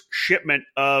first shipment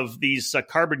of these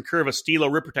Carbon Curva Stilo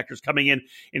rib protectors coming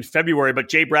in February, but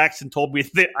Jay Braxton told me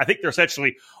that I think they're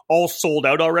essentially all sold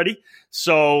out already.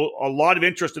 So a lot of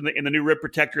interest in the new rib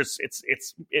protector. It's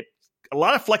a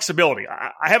lot of flexibility.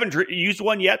 I haven't used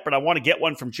one yet, but I want to get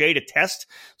one from Jay to test.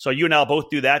 So you and I'll both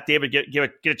do that. David,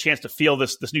 get a chance to feel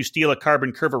this new Stilo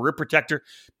Carbon Curva rib protector.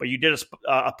 But you did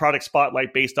a product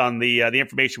spotlight based on the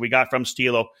information we got from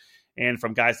Stilo and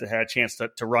from guys that had a chance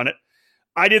to run it.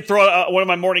 I did throw one of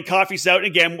my morning coffees out.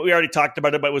 Again, we already talked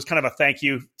about it, but it was kind of a thank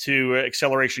you to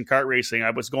Acceleration Kart Racing.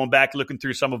 I was going back looking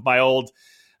through some of my old.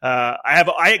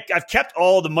 I've kept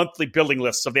all the monthly building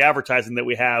lists of the advertising that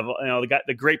we have.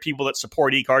 The great people that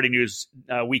support eKarting News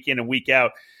week in and week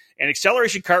out. And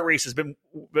Acceleration Kart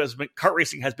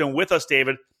Racing has been with us,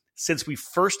 David, since we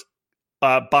first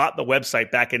bought the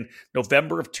website back in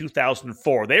November of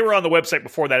 2004. They were on the website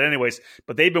before that, anyways,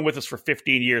 but they've been with us for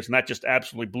 15 years, and that just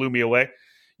absolutely blew me away.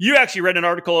 You actually read an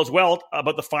article as well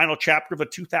about the final chapter of the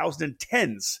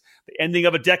 2010s, the ending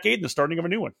of a decade and the starting of a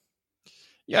new one.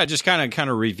 Yeah, just kind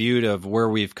of reviewed of where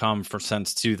we've come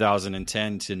since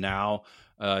 2010 to now.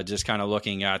 Just kind of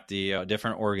looking at the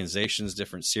different organizations,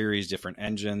 different series, different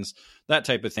engines, that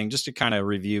type of thing, just to kind of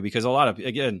review, because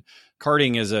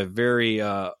karting is a very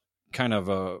kind of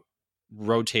a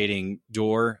rotating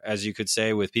door, as you could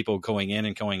say, with people going in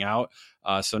and going out.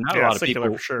 So not a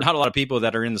lot of people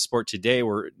that are in the sport today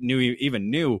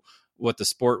knew what the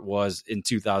sport was in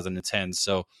 2010.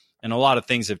 So, and a lot of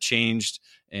things have changed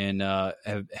and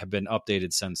have been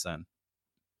updated since then.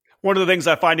 One of the things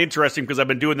I find interesting, because I've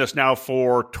been doing this now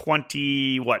for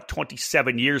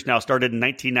 27 years now, started in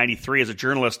 1993 as a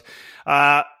journalist.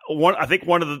 For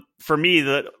me,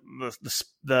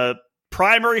 the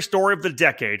primary story of the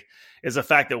decade is the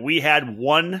fact that we had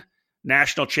one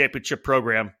national championship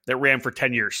program that ran for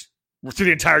 10 years. through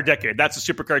the entire decade. That's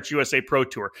the SuperKarts USA Pro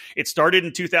Tour. It started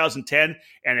in 2010,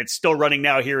 and it's still running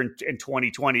now here in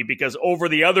 2020, because over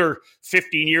the other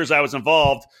 15 years I was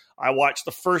involved, I watched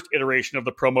the first iteration of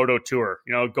the Promoto Tour,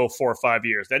 go 4 or 5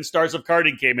 years. Then Stars of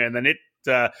Karting came in, then it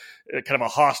kind of a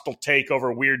hostile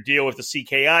takeover, weird deal with the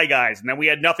CKI guys, and then we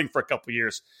had nothing for a couple of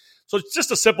years. So it's just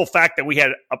a simple fact that we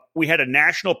had a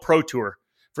national Pro Tour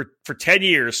for 10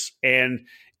 years, and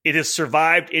it has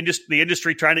survived the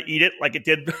industry trying to eat it like it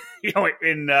did,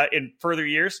 in further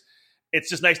years. It's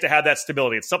just nice to have that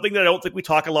stability. It's something that I don't think we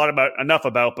talk enough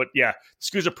about. But yeah,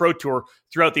 the SCUSA Pro Tour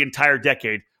throughout the entire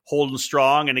decade, holding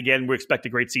strong. And again, we expect a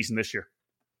great season this year.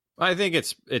 I think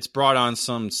it's brought on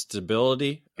some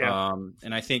stability, yeah.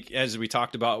 And I think, as we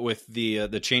talked about with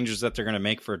the changes that they're going to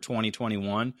make for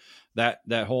 2021, that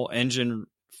whole engine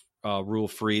rule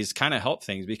freeze kind of helped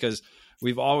things, because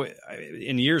we've always,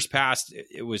 in years past,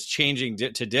 it was changing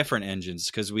to different engines,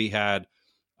 because we had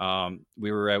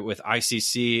we were with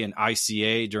ICC and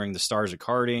ICA during the Stars of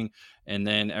Karting, and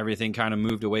then everything kind of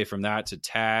moved away from that to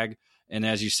tag. And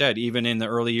as you said, even in the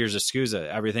early years of SCUSA,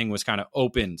 everything was kind of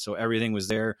open, so everything was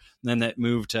there. And then that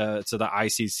moved to the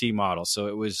ICC model, so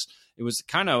it was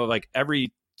kind of like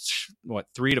every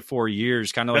 3 to 4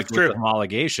 years, kind of like with the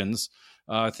homologations,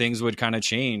 things would kind of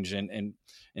change, and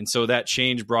so that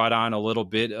change brought on a little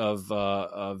bit of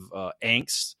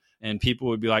angst, and people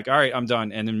would be like, "All right, I'm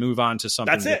done," and then move on to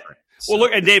something different. Well,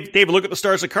 look, and Dave, look at the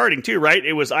Stars of Karting too, right?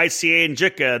 It was ICA and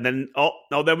JICA, and then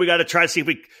then we got to try to see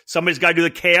if somebody's got to do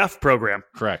the KF program.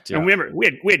 Correct. Yeah. And remember, we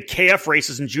had KF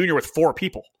races in junior with 4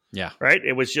 people. Yeah. Right.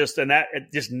 It was just, and that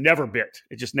it just never bit.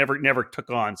 It just never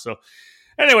took on. So,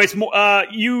 anyways,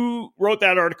 you wrote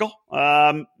that article.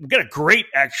 We got a great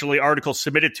article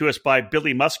submitted to us by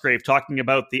Billy Musgrave talking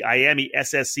about the IAME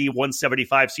SSC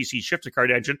 175cc shifter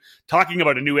kart engine, talking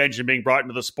about a new engine being brought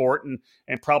into the sport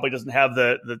and probably doesn't have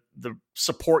the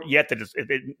support yet that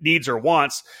it needs or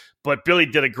wants. But Billy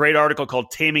did a great article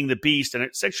called Taming the Beast, and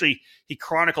essentially he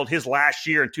chronicled his last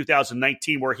year in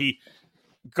 2019 where he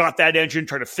got that engine,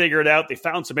 tried to figure it out. They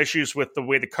found some issues with the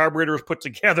way the carburetor was put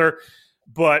together,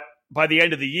 but by the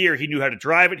end of the year, he knew how to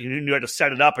drive it. He knew how to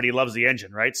set it up, and he loves the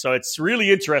engine, right? So it's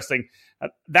really interesting.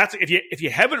 That's if you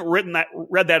haven't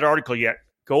read that article yet,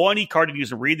 go on eKarting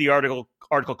News and read the article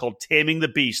called "Taming the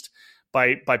Beast"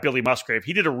 by Billy Musgrave.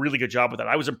 He did a really good job with that.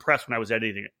 I was impressed when I was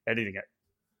editing it.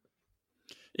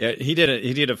 Yeah, he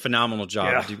did a phenomenal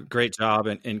job. Yeah. He did a great job,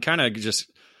 and kind of just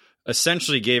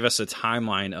essentially gave us a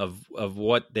timeline of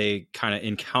what they kind of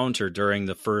encountered during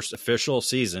the first official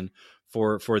season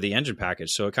for the engine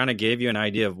package. So it kind of gave you an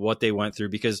idea of what they went through,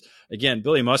 because again,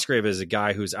 Billy Musgrave is a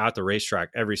guy who's at the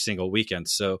racetrack every single weekend.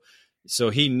 So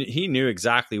he knew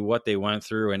exactly what they went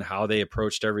through and how they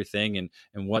approached everything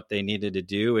and what they needed to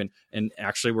do. And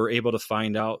actually were able to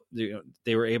find out,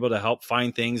 they were able to help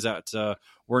find things that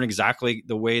weren't exactly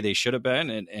the way they should have been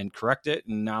and correct it.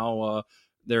 And now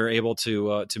they're able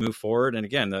to move forward. And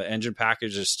again, the engine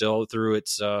package is still through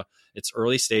its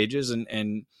early stages,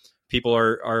 and people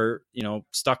are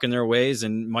stuck in their ways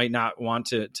and might not want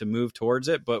to move towards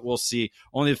it, but we'll see.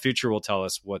 Only the future will tell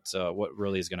us what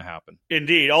really is going to happen.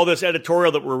 Indeed. All this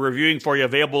editorial that we're reviewing for you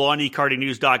available on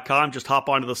eKartingNews.com. Just hop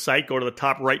onto the site, go to the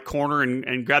top right corner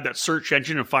and grab that search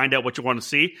engine and find out what you want to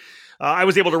see. I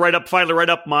was able to finally write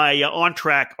up my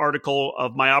on-track article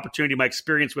of my opportunity, my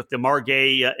experience with the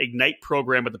Margay Ignite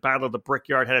program at the Battle of the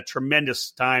Brickyard. Had a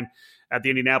tremendous time at the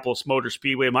Indianapolis Motor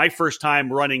Speedway. My first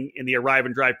time running in the Arrive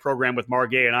and Drive program with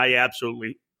Margay, and I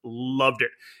absolutely loved it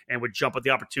and would jump at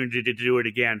the opportunity to do it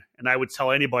again. And I would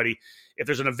tell anybody, if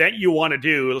there's an event you want to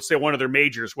do, let's say one of their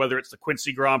majors, whether it's the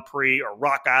Quincy Grand Prix or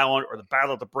Rock Island or the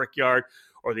Battle of the Brickyard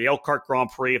or the Elkhart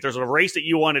Grand Prix, if there's a race that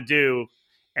you want to do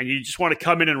and you just want to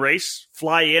come in and race,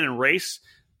 fly in and race,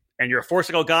 and you're a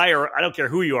four-cycle guy, or I don't care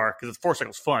who you are, because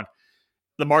four-cycle's fun,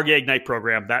 the Margay Ignite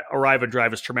program, that Arrive and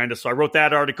Drive is tremendous. So I wrote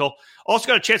that article. Also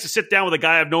got a chance to sit down with a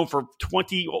guy I've known for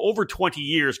over 20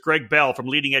 years, Greg Bell from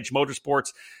Leading Edge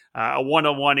Motorsports, a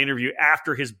one-on-one interview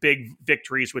after his big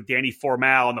victories with Danny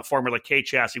Formal on the Formula K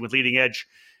chassis with Leading Edge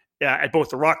at both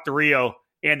the Rock the Rio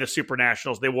and the Super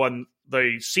Nationals. They won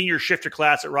the senior shifter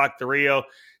class at Rock the Rio.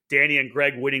 Danny and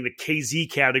Greg winning the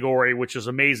KZ category, which is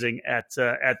amazing at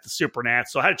the Super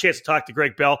Nats. So I had a chance to talk to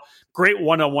Greg Bell. Great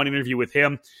one-on-one interview with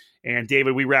him. And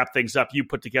David, we wrap things up. You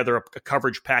put together a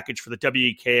coverage package for the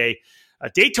WEKA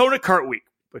Daytona Kart Week,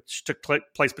 which took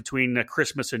place between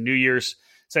Christmas and New Year's.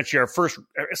 Essentially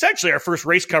our first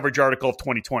race coverage article of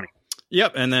 2020.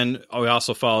 Yep, and then we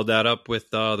also followed that up with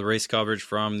the race coverage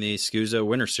from the SCUSA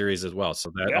Winter Series as well.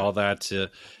 So that all that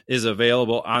is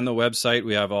available on the website.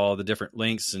 We have all the different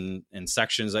links and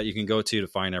sections that you can go to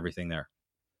find everything there.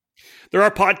 There are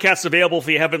podcasts available if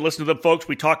you haven't listened to them, folks.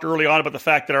 We talked early on about the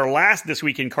fact that our last This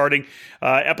Week in Karting,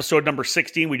 episode number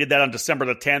 16, we did that on December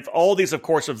the 10th. All these, of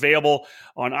course, available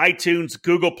on iTunes,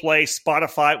 Google Play,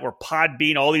 Spotify, or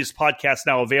Podbean. All these podcasts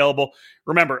now available.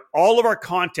 Remember, all of our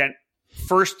content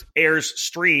first airs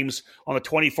streams on the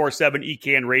 24/7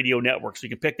 EKN Radio Network. So you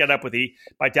can pick that up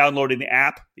by downloading the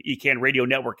app, the EKN Radio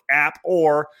Network app,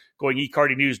 or going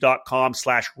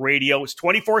ekartingnews.com/radio. It's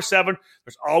 24/7.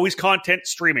 There's always content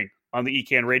streaming on the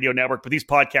EKN Radio Network, but these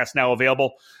podcasts now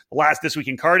available. The last This Week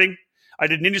in Karting, I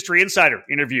did an Industry Insider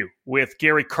interview with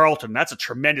Gary Carlton. That's a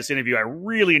tremendous interview. I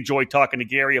really enjoyed talking to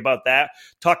Gary about that.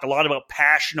 Talked a lot about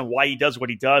passion and why he does what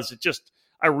he does.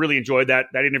 I really enjoyed that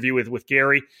interview with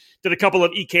Gary. Did a couple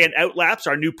of EKN Outlaps,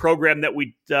 our new program that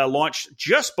we launched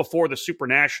just before the Super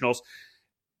Nationals.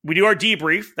 We do our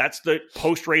debrief. That's the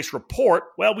post-race report.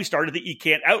 Well, we started the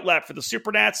EKN Outlap for the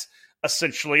Supernats,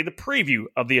 essentially the preview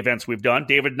of the events we've done.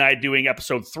 David and I doing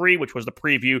episode 3, which was the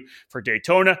preview for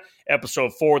Daytona.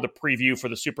 Episode 4, the preview for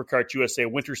the SuperKarts USA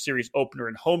Winter Series opener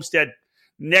in Homestead.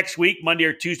 Next week, Monday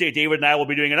or Tuesday, David and I will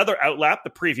be doing another Outlap, the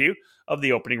preview of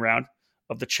the opening round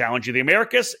of the Challenge of the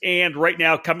Americas. And right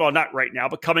now, not right now,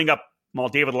 but coming up, well,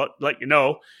 David will let you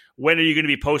know, when are you going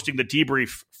to be posting the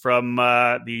debrief from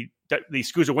the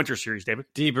SCUSA Winter Series, David?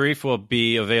 Debrief will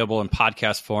be available in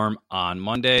podcast form on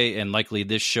Monday, and likely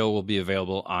this show will be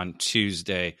available on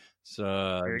Tuesday,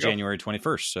 January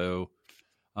 21st. So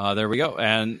there we go.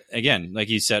 And again, like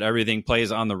you said, everything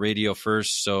plays on the radio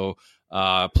first. So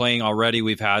playing already,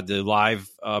 we've had the live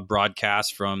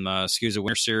broadcast from SCUSA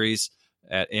Winter Series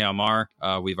at AMR.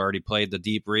 We've already played the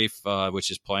debrief, which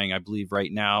is playing, I believe,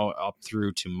 right now up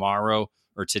through tomorrow,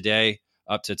 or today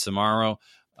up to tomorrow.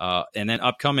 And then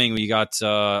upcoming, we got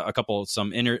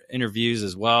some interviews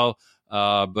as well.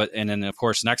 And then, of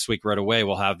course, next week right away,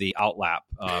 we'll have the Outlap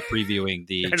previewing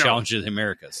the Challenge of the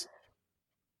Americas.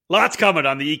 Lots coming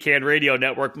on the EKN Radio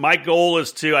Network. My goal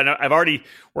is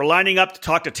we're lining up to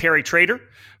talk to Terry Trader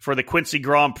for the Quincy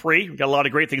Grand Prix. We've got a lot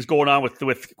of great things going on with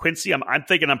Quincy. I'm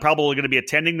thinking I'm probably going to be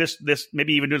attending this,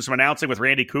 maybe even doing some announcing with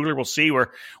Randy Kugler. We'll see. We're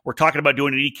talking about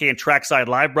doing an EKN Trackside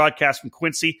live broadcast from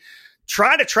Quincy.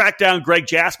 Trying to track down Greg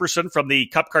Jasperson from the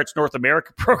Cup Karts North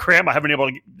America program. I haven't been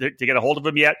able to get a hold of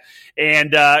him yet.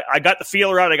 And I got the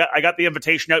feeler out. I got the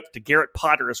invitation out to Garrett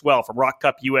Potter as well from Rock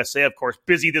Cup USA. Of course,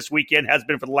 busy this weekend, has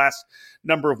been for the last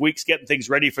number of weeks, getting things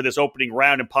ready for this opening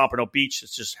round in Pompano Beach.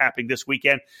 It's just happening this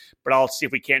weekend. But I'll see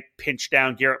if we can't pinch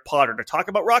down Garrett Potter to talk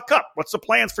about Rock Cup. What's the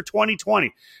plans for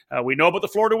 2020? We know about the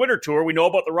Florida Winter Tour. We know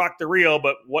about the Rock the Rio,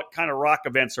 but what kind of rock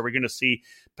events are we going to see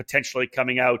potentially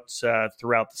coming out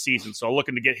throughout the season? So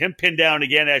looking to get him pinned down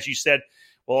again. As you said,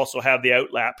 we'll also have the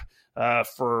Outlap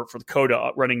for the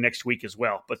COTA running next week as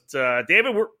well. But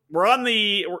David, we're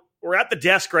at the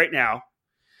desk right now.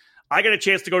 I got a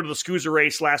chance to go to the SCUSA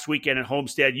race last weekend in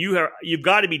Homestead. You've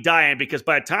got to be dying, because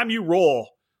by the time you roll,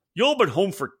 you'll have been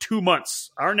home for 2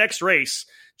 months. Our next race,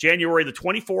 January the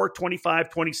 24th, 25,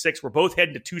 26, we're both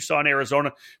heading to Tucson,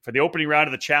 Arizona for the opening round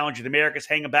of the Challenge of the Americas,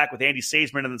 hanging back with Andy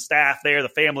Saisman and the staff there, the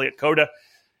family at COTA.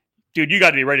 Dude, you got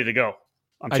to be ready to go.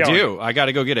 I do. I got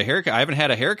to go get a haircut. I haven't had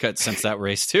a haircut since that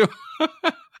race, too.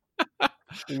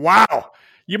 Wow.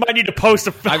 You might need to post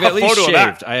a photo I've at least of shaved.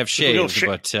 that. I have shaved,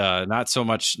 but not so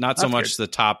much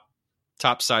the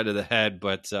top side of the head.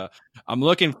 But I'm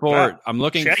looking forward. I'm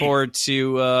looking forward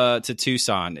to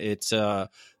Tucson.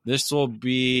 This will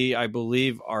be, I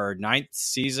believe, our 9th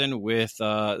season with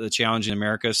the Challenge in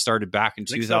America. Started back in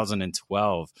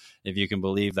 2012, if you can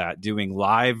believe that, doing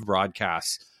live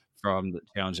broadcasts from the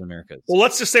Challenge in America. Well,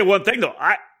 let's just say one thing, though.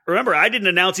 I didn't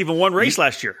announce even one race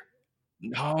last year.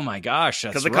 Oh my gosh,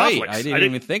 that's right. Conflicts. I didn't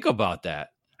even think about that.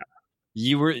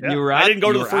 You were I didn't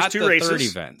go to the first 2 races. Third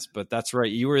events, but that's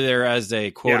right. You were there as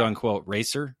a quote unquote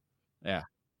racer. Yeah.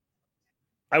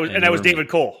 I was David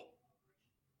Cole.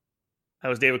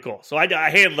 So I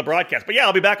handled the broadcast. But yeah,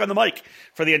 I'll be back on the mic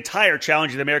for the entire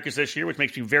Challenge of the Americas this year, which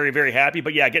makes me very, very happy.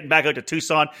 But yeah, getting back out to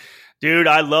Tucson. Dude,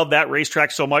 I love that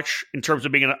racetrack so much in terms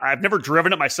of I've never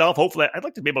driven it myself. Hopefully, I'd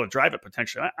like to be able to drive it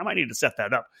potentially. I might need to set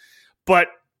that up. But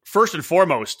first and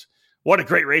foremost, what a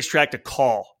great racetrack to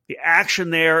call. The action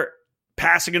there,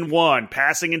 passing in 1,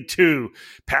 passing in 2,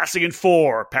 passing in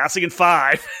 4, passing in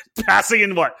 5, passing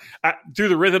in through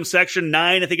the rhythm section,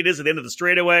 9, I think it is, at the end of the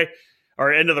straightaway,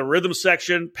 or end of the rhythm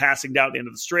section, passing down at the end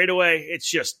of the straightaway.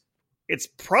 It's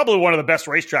probably one of the best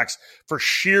racetracks for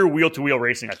sheer wheel-to-wheel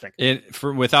racing, I think.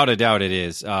 Without a doubt, it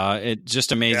is. It's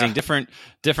just amazing. Yeah.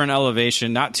 Different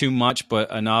elevation, not too much,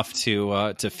 but enough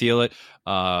to feel it.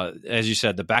 As you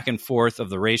said, the back and forth of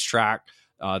the racetrack,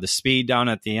 the speed down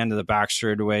at the end of the back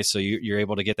straightaway, so you're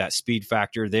able to get that speed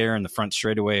factor there in the front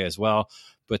straightaway as well.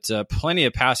 but plenty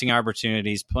of passing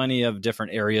opportunities, plenty of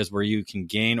different areas where you can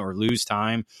gain or lose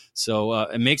time. So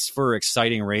it makes for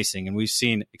exciting racing, and we've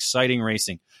seen exciting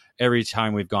racing every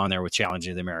time we've gone there with Challenge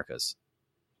of the Americas.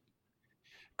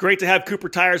 Great to have Cooper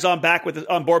Tires on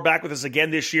board back with us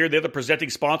again this year. They're the presenting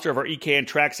sponsor of our EKN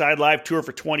Trackside Live Tour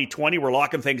for 2020. We're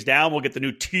locking things down. We'll get the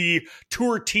new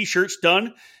Tour T-shirts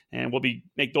done, and we'll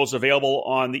make those available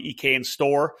on the EKN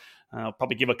store. I'll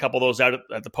probably give a couple of those out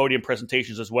at the podium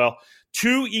presentations as well.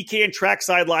 2 EKN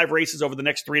Trackside Live races over the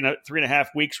next three and a half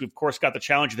weeks. We've, of course, got the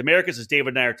Challenge of the Americas, as David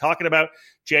and I are talking about.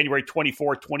 January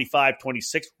 24, 25,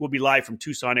 26. We'll be live from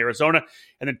Tucson, Arizona.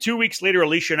 And then 2 weeks later,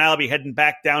 Alicia and I will be heading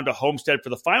back down to Homestead for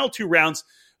the final 2 rounds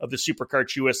of the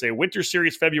SuperKarts USA Winter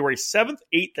Series, February 7th,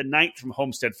 8th, and 9th from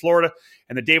Homestead, Florida.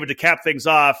 And then, David, to cap things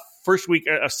off,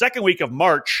 second week of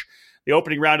March, the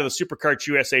opening round of the SuperKarts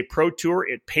USA Pro Tour.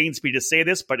 It pains me to say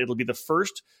this, but it'll be the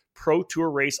first Pro Tour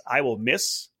race I will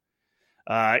miss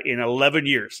in 11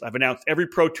 years. I've announced every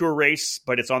Pro Tour race,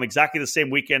 but it's on exactly the same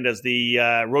weekend as the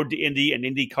Road to Indy and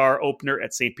IndyCar opener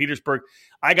at St. Petersburg.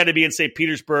 I got to be in St.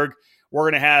 Petersburg. We're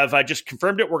going to have, I just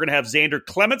confirmed it, we're going to have Xander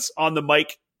Clements on the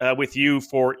mic with you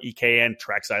for EKN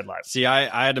Trackside Live. See,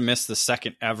 I had to miss the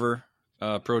second ever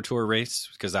Pro Tour race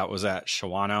because that was at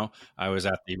Shawano. I was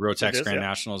at the Rotax Grand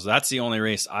Nationals. That's the only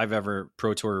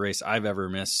Pro Tour race I've ever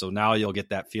missed. So now you'll get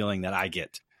that feeling that I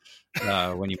get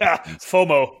when you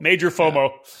FOMO, major FOMO.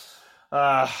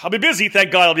 Yeah. I'll be busy.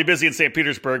 Thank God I'll be busy in St.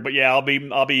 Petersburg. But yeah, I'll be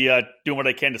doing what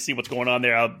I can to see what's going on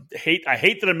there. I hate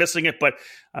that I'm missing it, but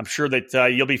I'm sure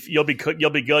that you'll be good.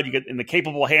 You get in the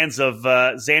capable hands of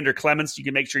Xander Clements. You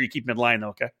can make sure you keep him in line, though.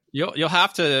 Okay. You'll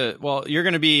have to. Well, you're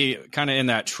going to be kind of in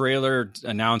that trailer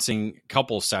announcing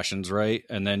couple sessions, right?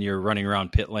 And then you're running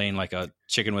around pit lane like a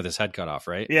chicken with his head cut off,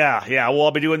 right? Yeah. Well,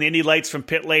 I'll be doing the Indy Lights from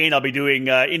pit lane. I'll be doing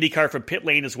IndyCar from pit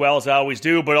lane as well, as I always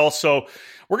do. But also,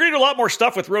 we're going to do a lot more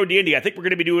stuff with Road to Indy. I think we're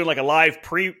going to be doing like a live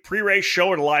pre-race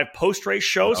show and a live post-race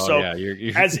show. Oh, so yeah,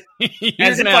 you're going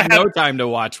to have no time to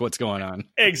watch what's going on.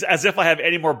 As if I have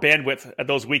any more bandwidth at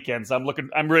those weekends. I'm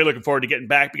really looking forward to getting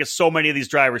back because so many of these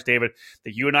drivers, David,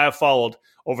 that you and I have followed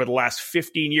over the last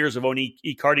 15 years of owning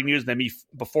e-karting news, and then me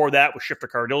before that with Shifter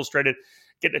Card Illustrated,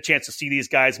 getting a chance to see these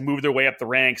guys move their way up the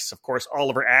ranks. Of course,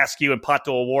 Oliver Askew and Pato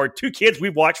O'Ward, 2 kids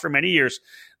we've watched for many years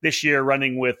this year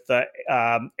running with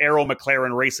Arrow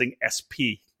McLaren Racing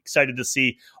SP. Excited to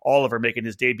see Oliver making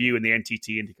his debut in the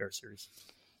NTT IndyCar Series.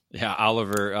 Yeah,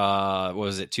 Oliver,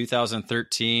 was it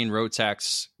 2013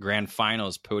 Rotax Grand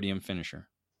Finals podium finisher.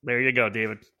 There you go,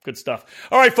 David. Good stuff.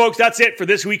 All right, folks, that's it for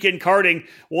this week in karting.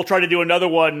 We'll try to do another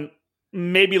one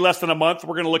maybe less than a month.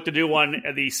 We're going to look to do one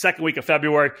the second week of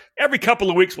February. Every couple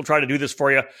of weeks, we'll try to do this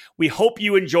for you. We hope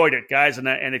you enjoyed it, guys. And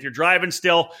if you're driving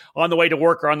still on the way to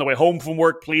work or on the way home from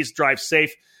work, please drive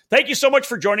safe. Thank you so much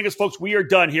for joining us, folks. We are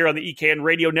done here on the EKN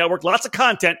Radio Network. Lots of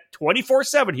content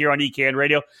 24/7 here on EKN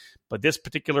Radio. But this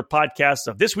particular podcast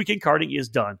of This Week in Karting is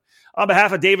done. On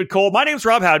behalf of David Cole, my name's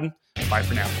Rob Howden. Bye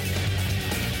for now.